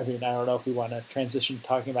mean, I don't know if we want to transition to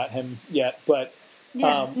talking about him yet, but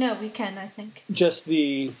no, we can, I think. Just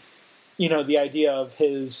the the idea of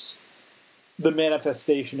the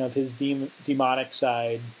manifestation of his demonic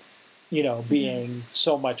side, being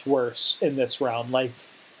so much worse in this realm.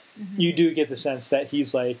 You do get the sense that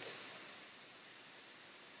he's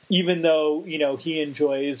even though, he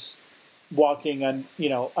enjoys walking on,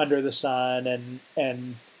 under the sun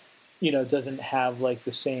and doesn't have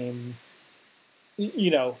the same,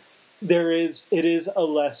 it is a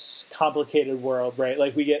less complicated world,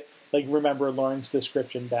 right? We get, remember Lauren's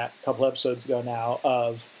description back a couple episodes ago now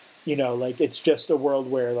of, like it's just a world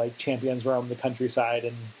where like champions roam the countryside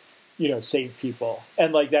and save people,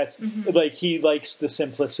 and like that's like he likes the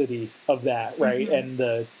simplicity of that, right, and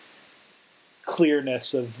the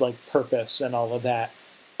clearness of like purpose and all of that,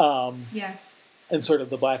 and sort of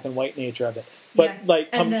the black and white nature of it. But like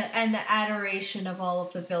and the adoration of all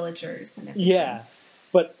of the villagers and everything.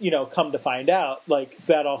 But come to find out, like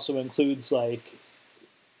that also includes like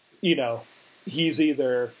he's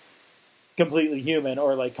either completely human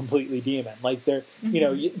or like completely demon. Like there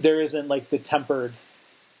there isn't like the tempered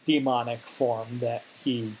demonic form that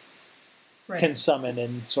he can summon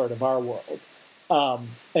in sort of our world,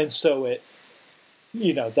 and so it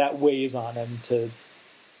that weighs on him to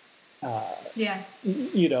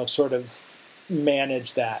sort of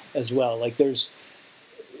manage that as well. Like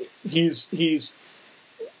he's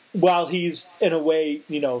while he's in a way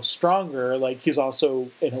stronger, like he's also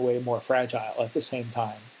in a way more fragile at the same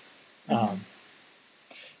time. And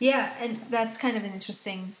that's kind of an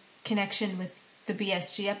interesting connection with the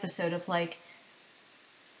BSG episode of like,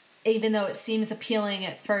 even though it seems appealing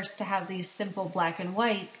at first to have these simple black and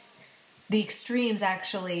whites, the extremes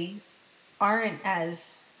actually aren't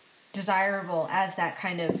as desirable as that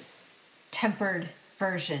kind of tempered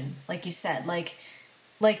version, like you said. Like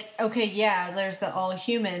okay, yeah, there's the all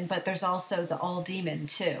human, but there's also the all demon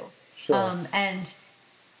too. Sure. And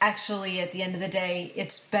actually, at the end of the day,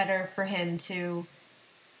 it's better for him to,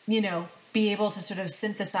 be able to sort of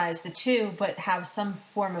synthesize the two, but have some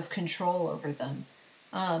form of control over them.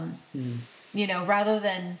 Rather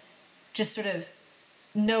than just sort of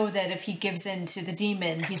know that if he gives in to the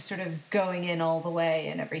demon, he's sort of going in all the way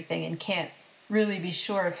and everything and can't really be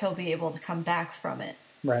sure if he'll be able to come back from it.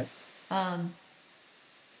 Right.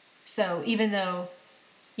 So even though,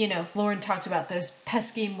 Lauren talked about those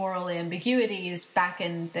pesky moral ambiguities back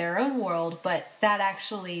in their own world, but that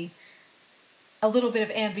actually, a little bit of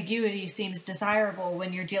ambiguity seems desirable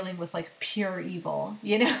when you're dealing with like pure evil,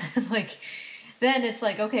 like then it's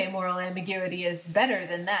like, okay, moral ambiguity is better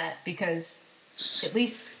than that because at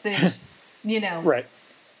least there's, right.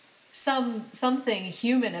 something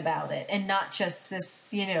human about it and not just this,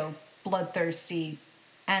 bloodthirsty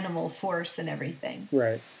animal force and everything.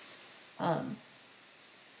 Right.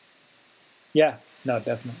 Yeah, no,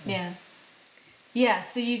 definitely. Yeah,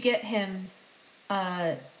 so you get him,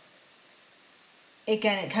 again,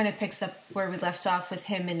 it kind of picks up where we left off with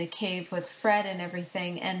him in the cave with Fred and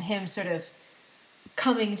everything, and him sort of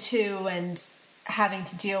coming to and having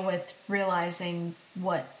to deal with realizing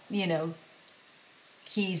what,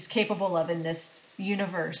 he's capable of in this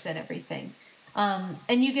universe and everything.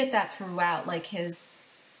 And you get that throughout, like his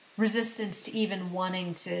resistance to even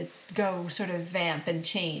wanting to go sort of vamp and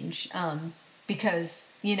change,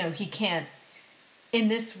 because, he can't, in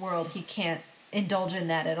this world, he can't indulge in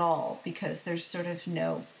that at all because there's sort of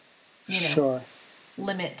no,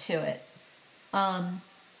 limit to it.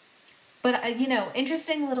 But,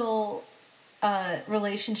 interesting little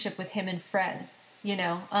relationship with him and Fred,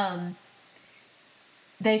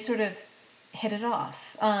 they sort of hit it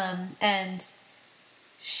off. And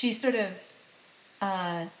she sort of,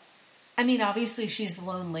 obviously she's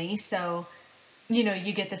lonely, so,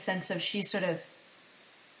 you get the sense of she's sort of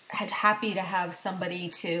happy to have somebody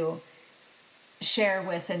to share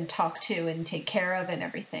with and talk to and take care of and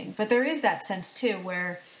everything. But there is that sense, too,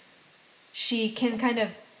 where she can kind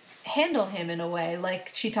of handle him in a way.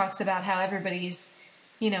 Like, she talks about how everybody's,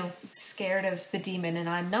 scared of the demon and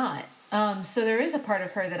I'm not. So there is a part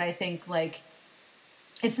of her that I think, like,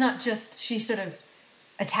 it's not just she sort of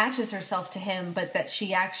attaches herself to him, but that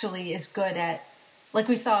she actually is good at, like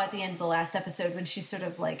we saw at the end of the last episode when she sort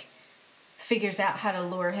of, like, figures out how to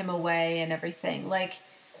lure him away and everything. Like,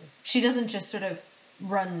 she doesn't just sort of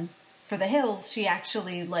run for the hills. She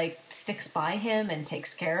actually, like, sticks by him and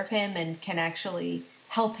takes care of him and can actually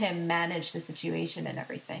help him manage the situation and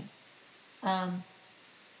everything.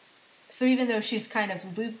 So even though she's kind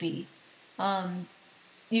of loopy,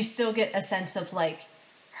 you still get a sense of, like,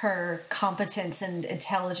 her competence and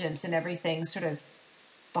intelligence and everything sort of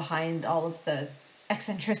behind all of the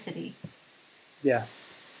eccentricity. Yeah.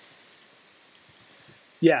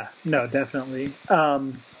 Yeah, no, definitely.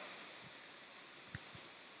 Yeah.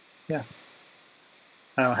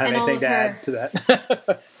 I don't have anything to add to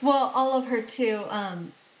that. Well, all of her, too,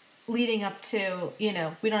 leading up to, we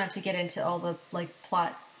don't have to get into all the, like,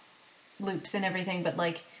 plot loops and everything, but,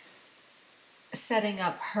 like, setting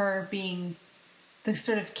up her being the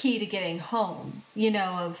sort of key to getting home,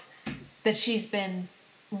 of that she's been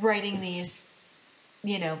writing these,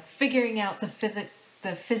 figuring out the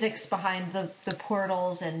physics behind the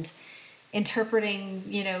portals and interpreting,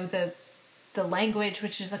 the the language,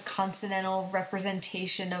 which is a consonantal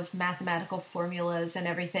representation of mathematical formulas and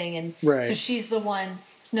everything. And Right. so she's the one,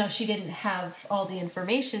 no, she didn't have all the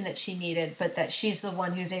information that she needed, but that she's the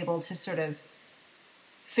one who's able to sort of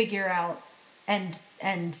figure out and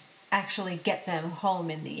actually get them home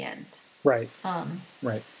in the end. Right.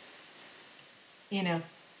 Right. Yeah.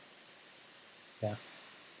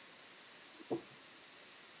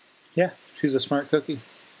 Yeah, she's a smart cookie.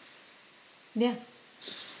 Yeah.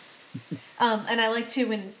 And I like too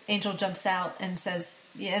when Angel jumps out and says,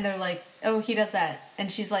 yeah, and they're like, oh, he does that. And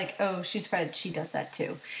she's like, oh, she's Fred. She does that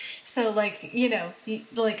too. So like,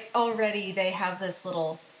 like already they have this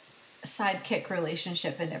little sidekick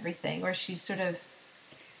relationship and everything where she's sort of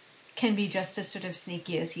can be just as sort of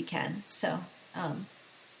sneaky as he can. So,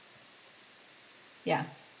 yeah.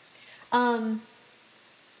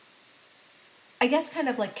 I guess kind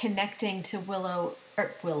of like connecting to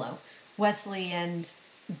Wesley and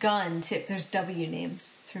Gunn too. There's W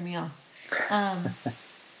names, threw me off.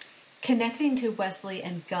 Connecting to Wesley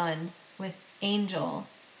and Gunn with Angel,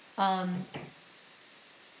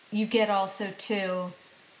 you get also to,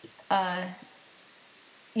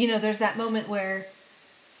 there's that moment where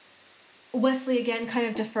Wesley again kind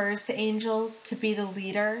of defers to Angel to be the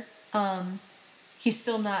leader. He's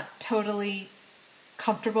still not totally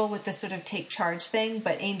comfortable with the sort of take charge thing,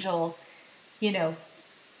 but Angel,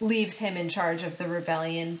 leaves him in charge of the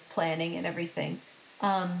rebellion planning and everything.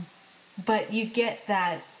 But you get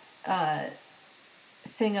that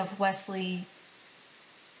thing of Wesley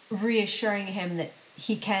reassuring him that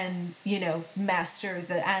he can, master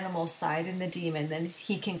the animal side and the demon, then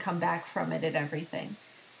he can come back from it and everything.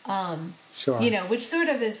 Sure. Which sort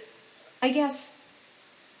of is, I guess,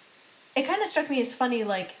 it kind of struck me as funny,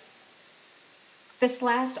 like, this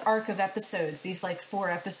last arc of episodes, these like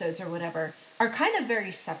 4 episodes or whatever, are kind of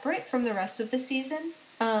very separate from the rest of the season.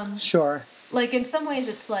 Sure. Like in some ways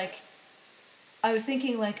it's like, I was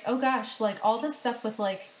thinking like, oh gosh, like all this stuff with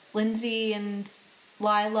like Lindsay and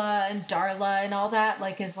Lila and Darla and all that,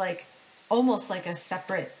 like is like almost like a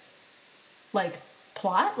separate like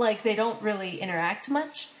plot. Like they don't really interact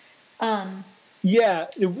much. Yeah,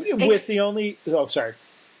 with the only... Oh, sorry.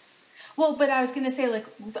 Well, but I was going to say like,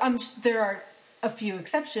 there are a few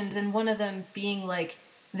exceptions, and one of them being like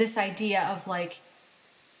this idea of like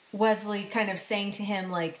Wesley kind of saying to him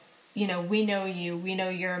like, we know you, we know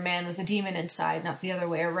you're a man with a demon inside, not the other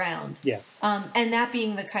way around. Yeah. And that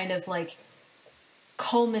being the kind of like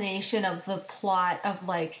culmination of the plot of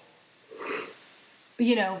like,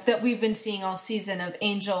 that we've been seeing all season of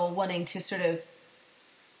Angel wanting to sort of,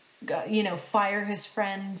 fire his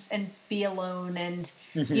friends and be alone and,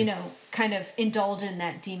 kind of indulge in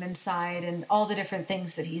that demon side and all the different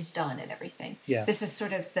things that he's done and everything. Yeah. This is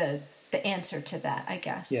sort of the answer to that, I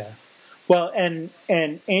guess. Yeah. Well, and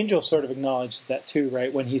Angel sort of acknowledges that too,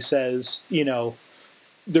 right? When he says, the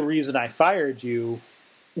reason I fired you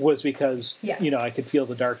was because, I could feel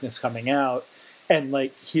the darkness coming out. And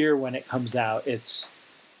like here, when it comes out, it's,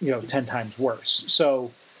 10 times worse.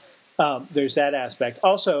 So, there's that aspect.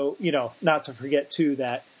 Also, not to forget too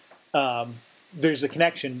that there's a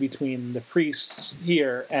connection between the priests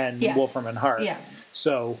here and Wolfram and Hart. Yeah.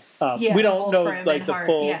 So we don't know like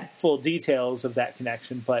the full details of that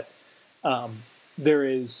connection, but there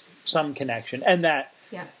is some connection, and that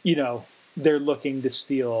they're looking to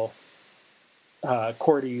steal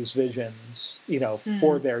Cordy's visions,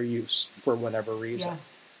 for their use for whatever reason. Yeah.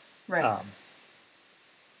 Right.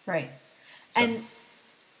 Right. So. And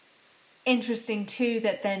interesting too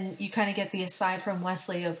that then you kind of get the aside from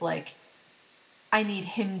Wesley of like, I need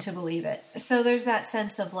him to believe it. So there's that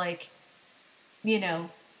sense of like,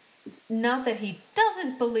 not that he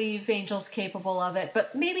doesn't believe Angel's capable of it,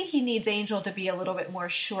 but maybe he needs Angel to be a little bit more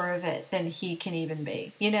sure of it than he can even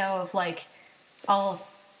be, of like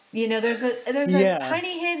there's a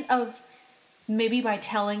tiny hint of maybe by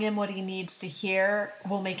telling him what he needs to hear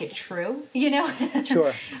will make it true,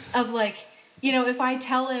 Sure. Of like, if I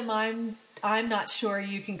tell him I'm not sure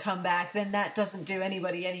you can come back, then that doesn't do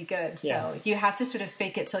anybody any good. So you have to sort of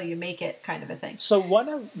fake it till you make it kind of a thing. So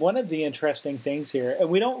one of the interesting things here, and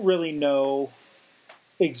we don't really know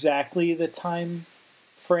exactly the time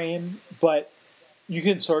frame, but you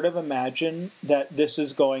can sort of imagine that this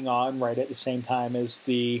is going on right at the same time as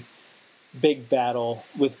the big battle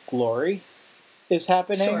with Glory is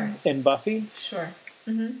happening in Buffy. Sure.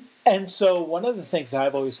 Mm-hmm. And so one of the things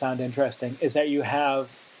I've always found interesting is that you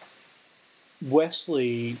have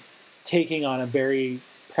Wesley taking on a very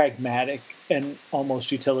pragmatic and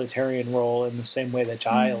almost utilitarian role in the same way that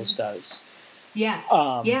Giles does. Yeah.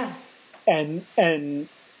 And I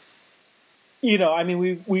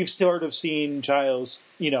mean, we've sort of seen Giles,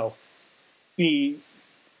 be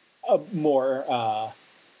more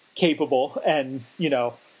capable and,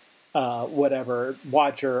 whatever,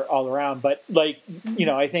 watcher all around. But, like,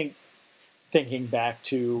 I think thinking back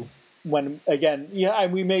to when, again,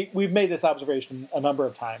 we've made this observation a number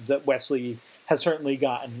of times that Wesley has certainly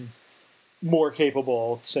gotten more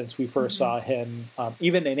capable since we first saw him,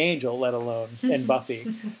 even in Angel, let alone in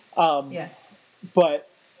Buffy. Yeah. But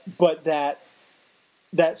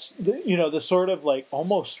that's the sort of like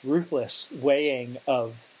almost ruthless weighing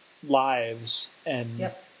of lives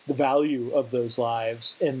and the value of those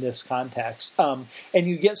lives in this context. And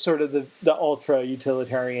you get sort of the ultra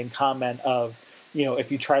utilitarian comment of,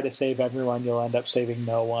 if you try to save everyone, you'll end up saving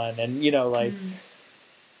no one. And,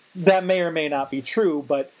 that may or may not be true,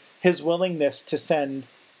 but his willingness to send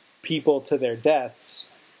people to their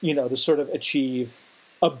deaths, to sort of achieve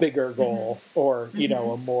a bigger goal or,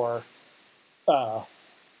 a more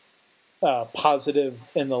positive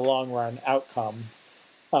in the long run outcome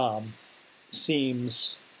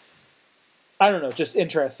seems, I don't know, just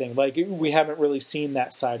interesting. Like, we haven't really seen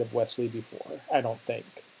that side of Wesley before, I don't think,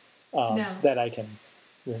 that I can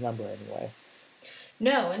remember anyway.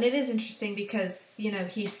 No, and it is interesting because,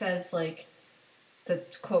 he says, like, the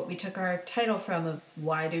quote we took our title from of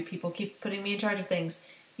why do people keep putting me in charge of things?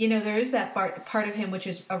 There is that part of him which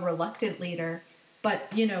is a reluctant leader,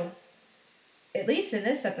 but, at least in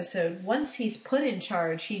this episode, once he's put in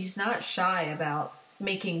charge, he's not shy about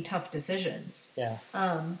making tough decisions. Yeah.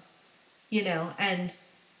 And,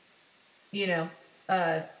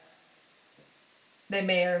 they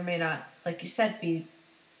may or may not, like you said, be,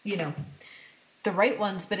 the right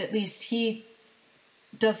ones, but at least he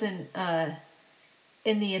doesn't,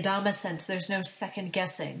 in the Adama sense, there's no second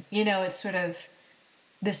guessing. It's sort of,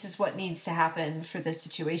 this is what needs to happen for this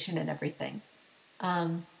situation and everything.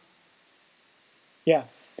 Yeah.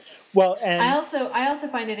 Well, and I also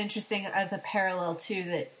find it interesting as a parallel too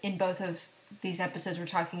that in both of these episodes we're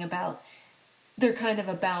talking about, they're kind of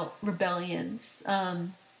about rebellions,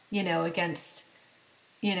 against,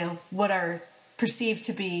 what are perceived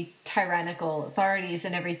to be tyrannical authorities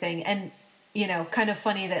and everything. And, kind of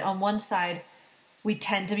funny that on one side we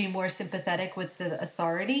tend to be more sympathetic with the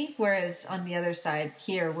authority, whereas on the other side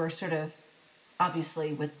here we're sort of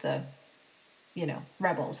obviously with the,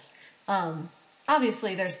 rebels.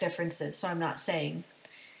 Obviously there's differences, so I'm not saying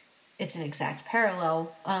it's an exact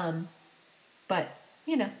parallel, but,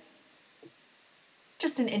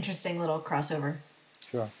 just an interesting little crossover.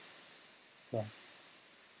 Sure.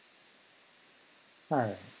 All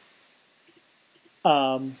right.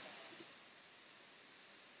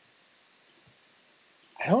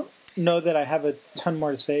 I don't know that I have a ton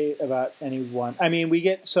more to say about anyone. I mean,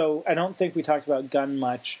 I don't think we talked about Gunn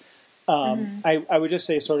much. I would just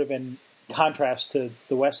say, sort of in contrast to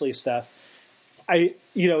the Wesley stuff, it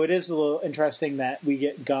is a little interesting that we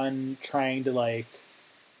get Gunn trying to, like,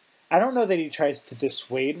 I don't know that he tries to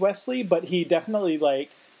dissuade Wesley, but he definitely,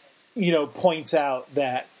 like, points out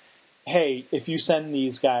that, hey, if you send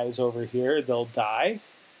these guys over here, they'll die.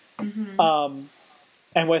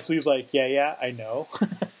 And Wesley's like, yeah, I know.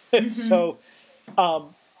 So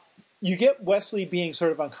you get Wesley being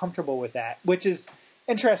sort of uncomfortable with that, which is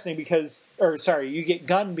interesting you get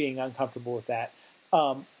Gunn being uncomfortable with that,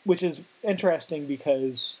 which is interesting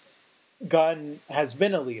because Gunn has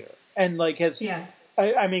been a leader and, like,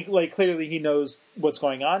 I mean, like, clearly he knows what's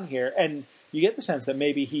going on here, and you get the sense that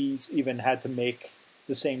maybe he's even had to make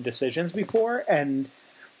the same decisions before, and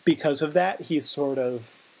because of that, he's sort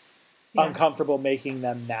of uncomfortable making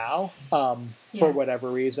them now, for whatever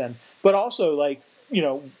reason. But also, like,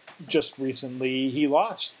 just recently he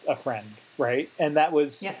lost a friend, right? And that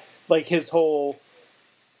was like his whole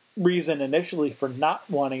reason initially for not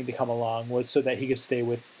wanting to come along was so that he could stay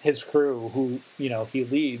with his crew who, he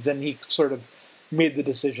leads. And he sort of made the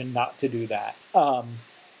decision not to do that.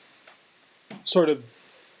 Sort of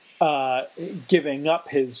giving up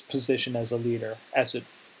his position as a leader, as it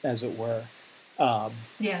were.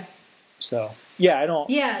 So, I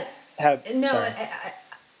don't have... No, sorry.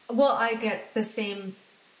 I get the same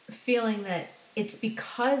feeling that it's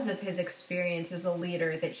because of his experience as a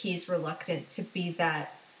leader that he's reluctant to be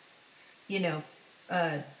that,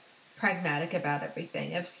 pragmatic about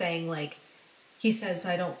everything, of saying, like, he says,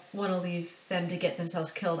 I don't want to leave them to get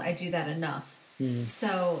themselves killed. I do that enough.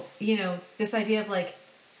 So, this idea of, like,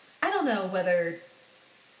 I don't know whether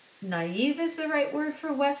naive is the right word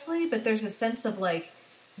for Wesley, but there's a sense of, like,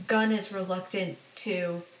 Gunn is reluctant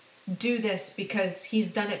to do this because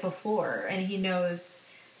he's done it before and he knows,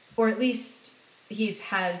 or at least he's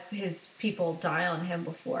had his people die on him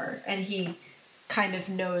before, and he kind of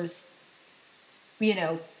knows,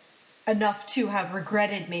 enough to have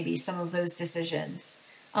regretted maybe some of those decisions,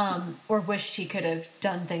 or wished he could have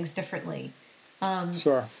done things differently.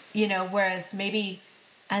 Sure. You know, whereas maybe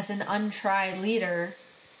as an untried leader,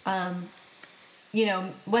 you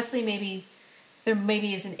know, Wesley there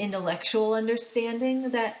maybe is an intellectual understanding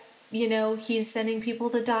that, you know, he's sending people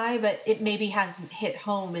to die, but it maybe hasn't hit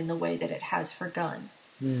home in the way that it has for Gunn.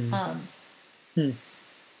 You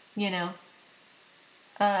know,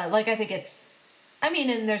 like I think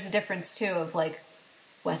and there's a difference too of like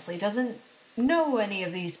Wesley doesn't know any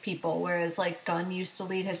of these people, whereas like Gunn used to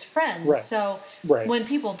lead his friends. Right. So Right. when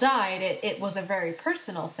people died, it was a very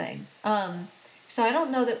personal thing. So I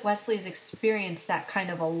don't know that Wesley's experienced that kind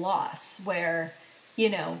of a loss where, you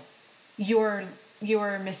know, your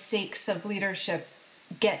mistakes of leadership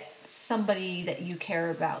get somebody that you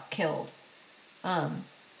care about killed.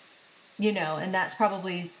 You know, and that's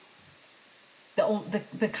probably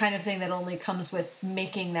the kind of thing that only comes with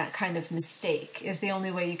making that kind of mistake, is the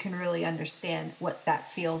only way you can really understand what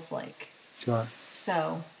that feels like. Sure.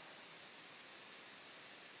 So.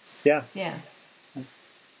 Yeah. Yeah.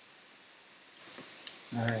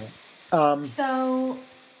 All right. So,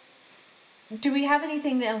 do we have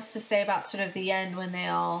anything else to say about sort of the end when they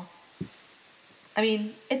all? I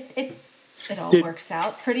mean, it all works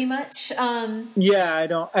out pretty much. Yeah, I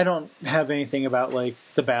don't have anything about like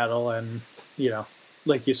the battle, and you know,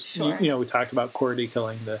 like Sure. you know, we talked about Cordy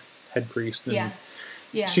killing the head priest, and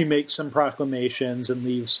Yeah. she makes some proclamations and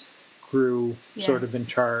leaves Gru sort of in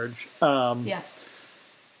charge. Yeah.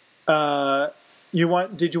 Did you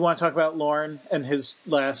want to talk about Lorne and his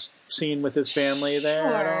last scene with his family there?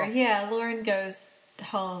 Sure. Yeah, Lorne goes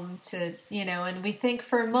home to, you know, and we think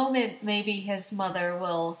for a moment maybe his mother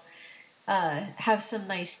will have some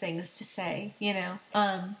nice things to say, you know.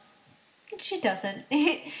 She doesn't.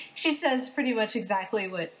 She says pretty much exactly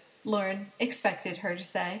what Lorne expected her to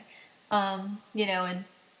say, you know, and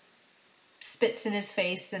spits in his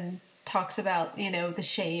face and talks about, you know, the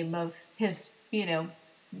shame of his, you know,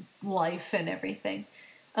 life and everything.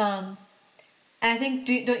 And I think,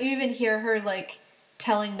 don't you even hear her, like,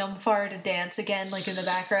 telling Numfar to dance again, like, in the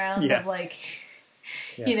background of, like,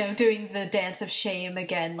 you know, doing the dance of shame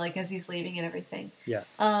again, like, as he's leaving and everything. Yeah.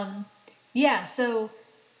 Yeah, so,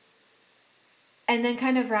 and then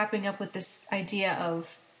kind of wrapping up with this idea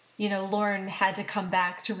of, you know, Lorne had to come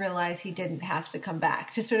back to realize he didn't have to come back,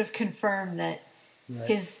 to sort of confirm that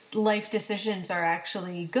his life decisions are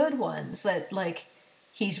actually good ones, that, like,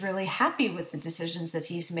 he's really happy with the decisions that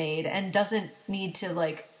he's made and doesn't need to,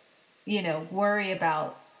 like, you know, worry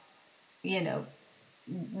about, you know,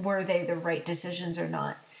 were they the right decisions or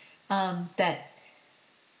not. That,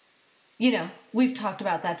 you know, we've talked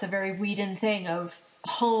about that's a very Whedon thing of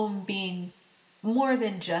home being more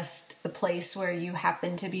than just the place where you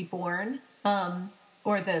happen to be born,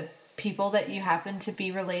 or the people that you happen to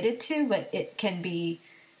be related to, but it can be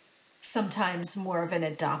sometimes more of an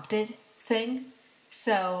adopted thing.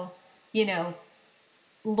 So, you know,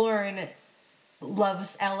 Lorne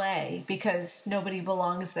loves LA because nobody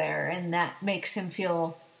belongs there, and that makes him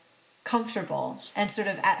feel comfortable and sort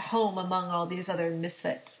of at home among all these other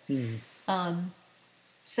misfits.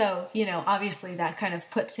 So, you know, obviously that kind of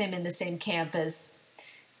puts him in the same camp as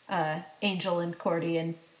Angel and Cordy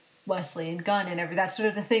and Wesley and Gunn and that's sort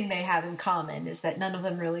of the thing they have in common, is that none of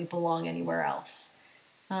them really belong anywhere else.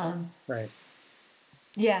 Right.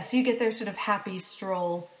 Yeah, so you get their sort of happy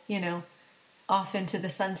stroll, you know, off into the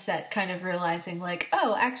sunset, kind of realizing like,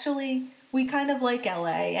 oh, actually, we kind of like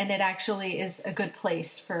LA, and it actually is a good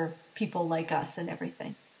place for people like us and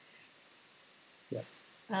everything. Yeah.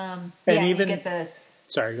 And even you get the...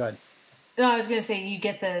 Sorry, go ahead. No, I was going to say you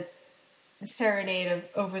get the serenade of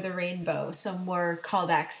Over the Rainbow, some more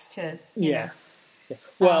callbacks to, you know. Yeah.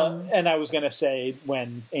 Well, and I was going to say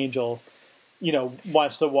when Angel, you know,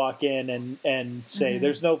 wants to walk in and say,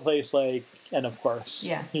 there's no place like, and of course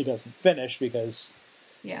he doesn't finish because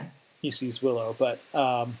he sees Willow, but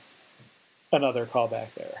another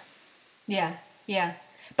callback there. Yeah.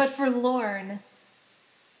 But for Lorne,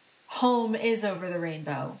 home is Over the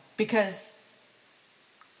Rainbow because,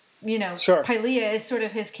 you know, Pylea is sort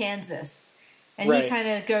of his Kansas. And he kind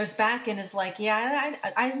of goes back and is like, yeah,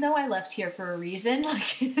 I know I left here for a reason.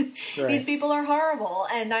 Like, these people are horrible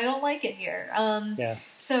and I don't like it here.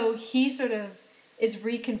 So he sort of is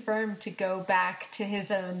reconfirmed to go back to his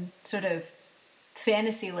own sort of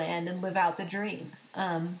fantasy land and live out the dream.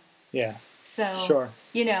 So,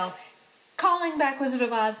 you know, calling back Wizard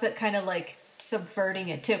of Oz, but kind of like subverting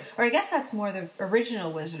it too. Or I guess that's more the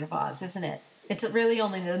original Wizard of Oz, isn't it? It's really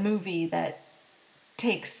only the movie that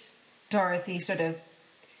takes Dorothy sort of...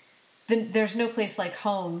 There's no place like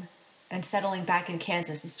home and settling back in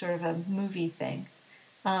Kansas is sort of a movie thing.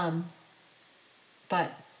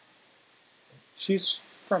 But She's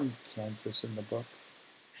from Kansas in the book.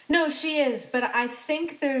 no, she is. But I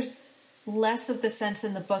think there's less of the sense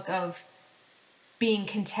in the book of being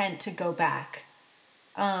content to go back.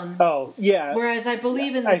 Oh, yeah. Whereas I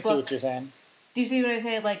believe in the I books. see what you're saying. Do you see what I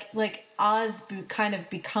say? Like Oz kind of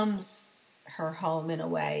becomes her home in a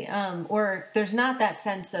way, or there's not that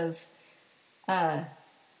sense of,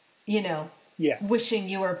 wishing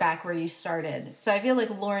you were back where you started. So I feel like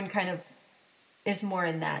Lorne kind of is more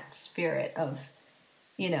in that spirit of,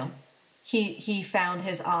 he found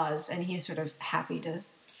his Oz and he's sort of happy to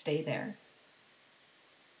stay there.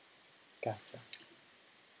 Gotcha.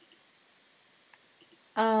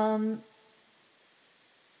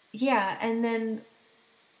 Yeah, and then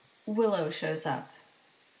Willow shows up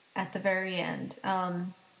at the very end.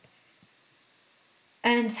 And,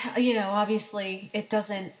 obviously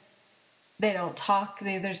they don't talk.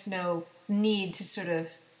 There's no need to sort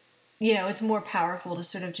of, it's more powerful to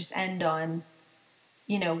sort of just end on,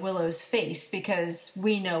 Willow's face because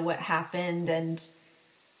we know what happened and,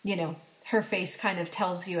 her face kind of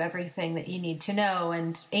tells you everything that you need to know.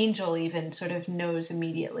 And Angel even sort of knows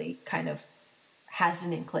immediately, kind of has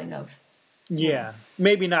an inkling of. Yeah,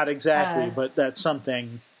 maybe not exactly, but that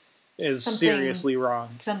something is seriously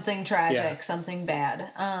wrong. Something tragic, something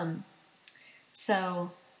bad.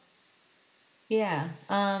 Yeah,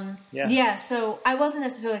 so I wasn't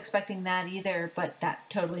necessarily expecting that either, but that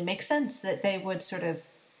totally makes sense that they would sort of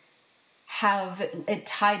have it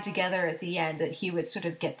tied together at the end, that he would sort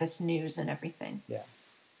of get this news and everything.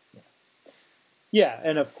 Yeah,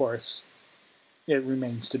 and of course, it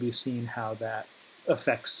remains to be seen how that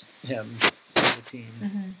affects him and the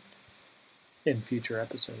team in future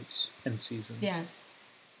episodes and seasons. Yeah.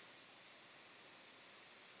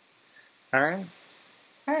 All right.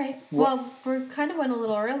 Well, we're kind of went a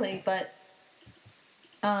little early, but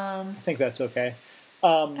I think that's okay.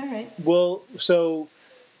 All right.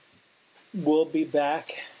 We'll be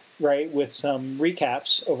back, right, with some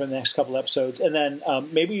recaps over the next couple episodes, and then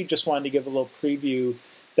maybe you just wanted to give a little preview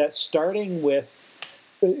that starting with,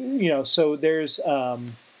 so there's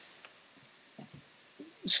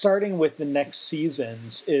starting with the next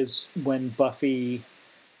seasons is when Buffy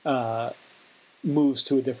moves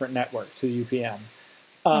to a different network, to UPN.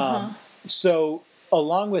 So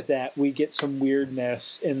along with that, we get some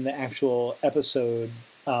weirdness in the actual episode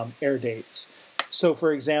air dates. So,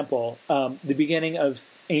 for example, the beginning of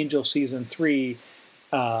Angel Season 3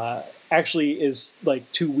 actually is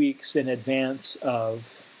like 2 weeks in advance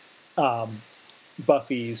of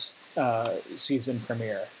Buffy's season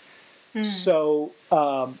premiere. So,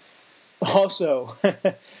 also,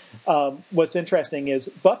 what's interesting is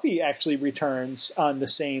Buffy actually returns on the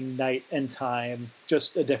same night and time,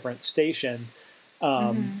 just a different station.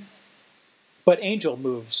 But Angel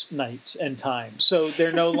moves nights and times. So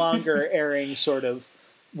they're no longer airing sort of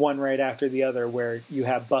one right after the other where you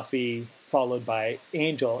have Buffy followed by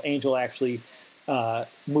Angel. Angel actually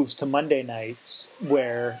moves to Monday nights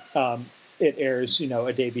where it airs,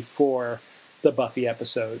 a day before the Buffy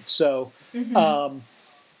episode. So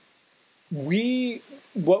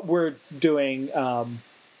what we're doing,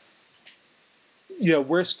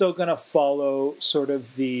 we're still going to follow sort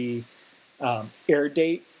of the air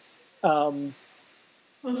date. So,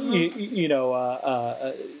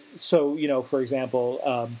 for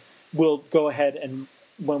example, we'll go ahead and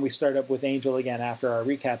when we start up with Angel again after our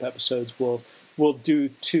recap episodes, we'll do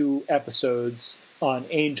 2 episodes on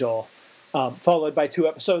Angel, followed by 2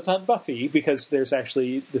 episodes on Buffy, because there's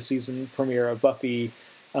actually the season premiere of Buffy,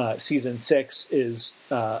 season 6 is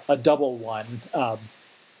a double one,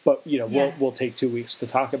 but we'll take 2 weeks to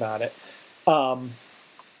talk about it.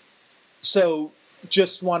 So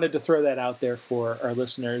just wanted to throw that out there for our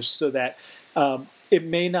listeners so that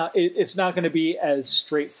it's not going to be as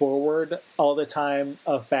straightforward all the time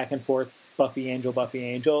of back and forth Buffy Angel.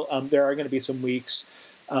 There are going to be some weeks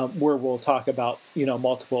where we'll talk about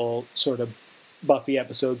multiple sort of Buffy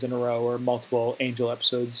episodes in a row or multiple Angel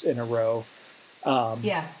episodes in a row. But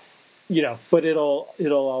it'll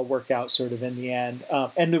all work out sort of in the end.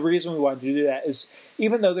 And the reason we wanted to do that is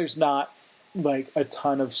even though there's not like a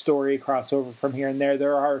ton of story crossover from here and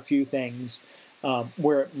there are a few things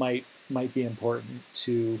where it might be important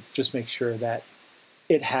to just make sure that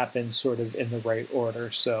it happens sort of in the right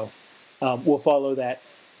order. So we'll follow that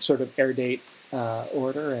sort of air date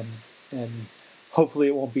order, and hopefully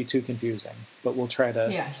it won't be too confusing. But we'll try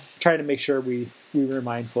to make sure we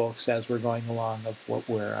remind folks as we're going along of what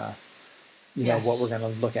we're what we're going to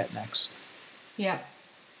look at next. Yep.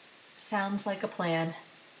 Sounds like a plan.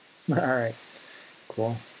 All right.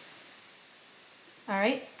 Cool. All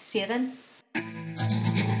right. See you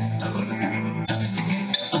then.